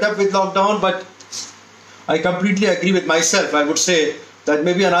much fed up with lockdown, but I completely agree with myself. I would say that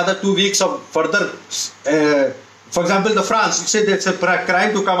maybe another 2 weeks of further, for example, the France, you said it's a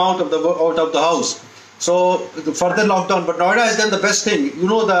crime to come out of the house. So further lockdown, but Noida has done the best thing. You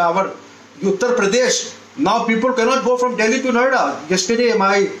know, our Uttar Pradesh, now people cannot go from Delhi to Noida. Yesterday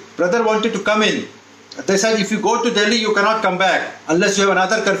my brother wanted to come in. They said if you go to Delhi you cannot come back unless you have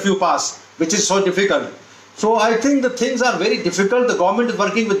another curfew pass, which is so difficult. So I think the things are very difficult. The government is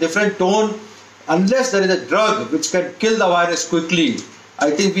working with different tone. Unless there is a drug which can kill the virus quickly,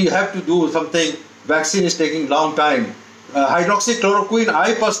 I think we have to do something. Vaccine is taking long time. Hydroxychloroquine,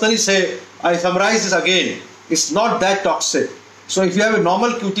 I personally say, I summarize this again, it's not that toxic. So if you have a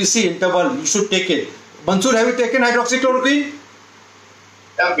normal QTC interval, you should take it. Mansoor, have you taken hydroxychloroquine?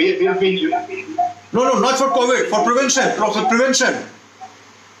 Yeah, we have been using. No, not for COVID, for prevention. For prevention.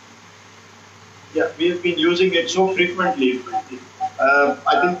 Yeah, we have been using it so frequently.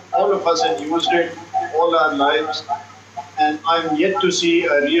 I think all of us have used it all our lives, and I'm yet to see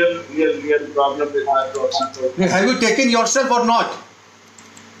a real problem with hydroxychloroquine. Have you taken yourself or not?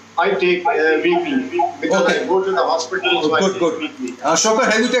 I take weekly because I go to the hospital. So Good. Weekly.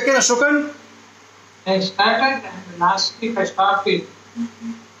 Ashokan, have you taken Ashokan? I started and last week I started.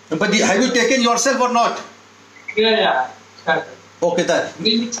 But have you taken yourself or not? Yeah, started. Okay, that.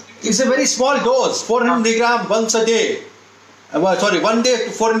 It's a very small dose, 400 milligram once a day. 1 day,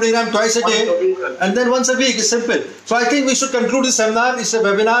 400 milligram twice a day, and then once a week. It's simple. So I think we should conclude this seminar. It's a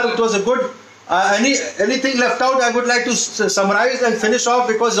webinar. It was a good. Anything left out, I would like to summarize and finish off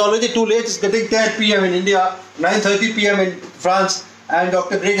because it's already too late. It's getting 10 p.m. in India, 9:30 p.m. in France, and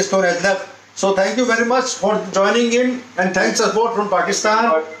Dr. Vivek Gupta has left. So thank you very much for joining in, and thanks support from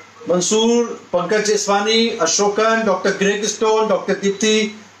Pakistan. Mansoor, Pankaj Jeswani, Ashokan, Dr. Greg Stone, Dr.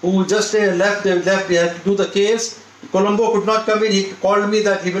 Dipti, who just left. They had to do the case. Colombo could not come in. He called me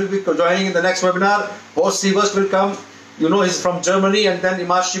that he will be joining in the next webinar. Horst Sievers will come. You know, he's from Germany, and then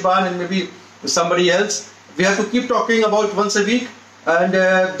Imad Shiban and maybe somebody else. We have to keep talking about once a week, and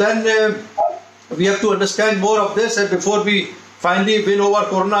then we have to understand more of this, and before we finally win over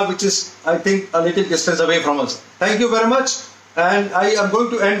Corona, which is, I think, a little distance away from us. Thank you very much. And I am going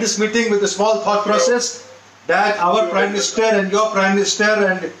to end this meeting with a small thought process that our Prime Minister and your Prime Minister,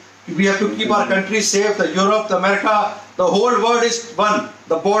 and we have to keep our country safe, the Europe, the America, the whole world is one.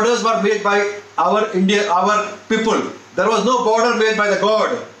 The borders were made by our India, our people. There was no border made by the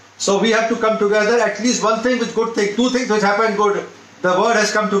God. So we have to come together. At least one thing which good thing, two things which happened good. The world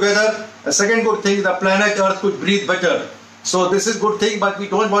has come together. A second good thing, the planet Earth could breathe better. So this is good thing, but we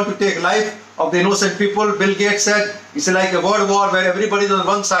don't want to take life of the innocent people. Bill Gates said it's like a world war where everybody is on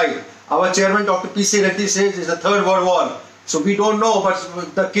one side. Our chairman, Dr. PC Reddy, says it's a third world war. So we don't know, but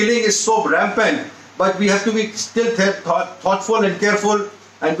the killing is so rampant. But we have to be still thoughtful and careful,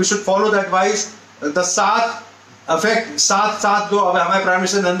 and we should follow the advice. The साथ effect, साथ जो हमारे Prime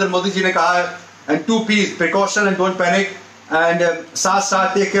Minister Narendra Modi ji ने कहा है, and 2 P's, precaution and don't panic, and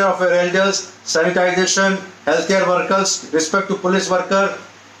साथ take care of your elders, sanitization, healthcare workers, respect to police worker,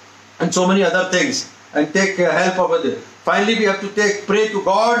 and so many other things, and take help over there. Finally, we have to pray to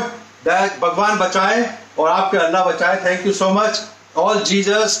God that Bhagwan bachaye और आपके अल्लाह बचाए. Thank you so much. All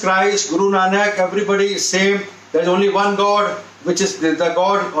Jesus Christ, Guru Nanak, everybody is same. There is only one God, which is the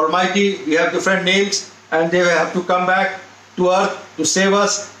God Almighty. We have different names, and they have to come back to earth to save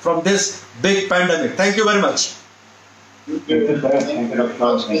us from this big pandemic. Thank you very much. Thank you, sir. Thank you,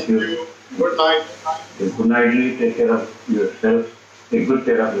 Dr. Thank you. Good night. Good night. Take care of yourself. Take good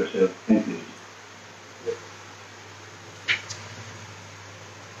care of yourself. Thank you.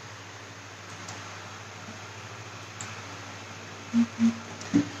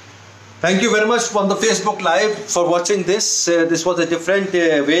 Thank you very much on the Facebook Live for watching this. This was a different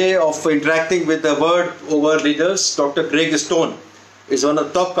way of interacting with the world over leaders. Dr. Greg Stone is one of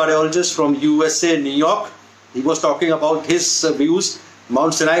the top cardiologists from USA, New York. He was talking about his views.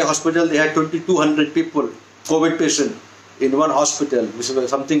 Mount Sinai Hospital, they had 2,200 people, COVID patient in one hospital, which is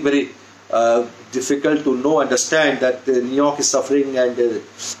something very difficult to know, understand that New York is suffering, and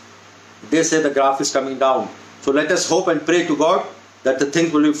they say the graph is coming down. So let us hope and pray to God that the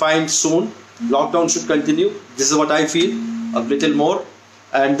things will be fine soon. Lockdown should continue. This is what I feel, a little more.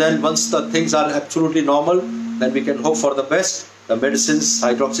 And then once the things are absolutely normal, then we can hope for the best. The medicines,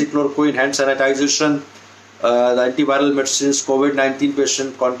 hydroxychloroquine, hand sanitization, the antiviral medicines, COVID-19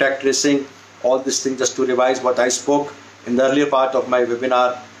 patient, contact tracing, all these things, just to revise what I spoke in the earlier part of my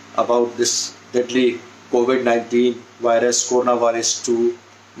webinar about this deadly COVID-19 virus, coronavirus 2.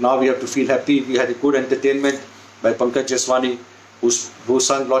 Now we have to feel happy. We had a good entertainment by Pankaj Jeswani, who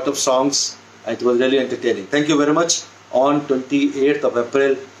sang a lot of songs, and it was really entertaining. Thank you very much. On 28th of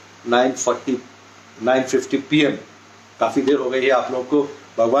April, 9:50 p.m. काफ़ी देर हो गई है आप लोगों को.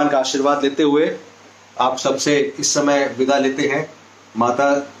 भगवान का आशीर्वाद लेते हुए आप सबसे इस समय विदा लेते हैं. माता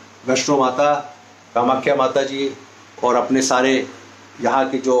वैष्णो माता, कामाख्या माता जी और अपने सारे यहाँ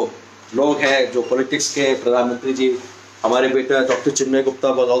के जो लोग हैं, जो पॉलिटिक्स के प्रधानमंत्री जी, हमारे बेटा doctor Chinmay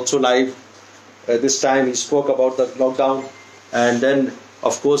Gupta was also live. This time he spoke about the lockdown, and then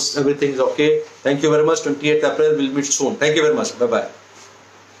of course, everything is okay. Thank you very much. 28th April, we'll meet soon. Thank you very much. Bye-bye.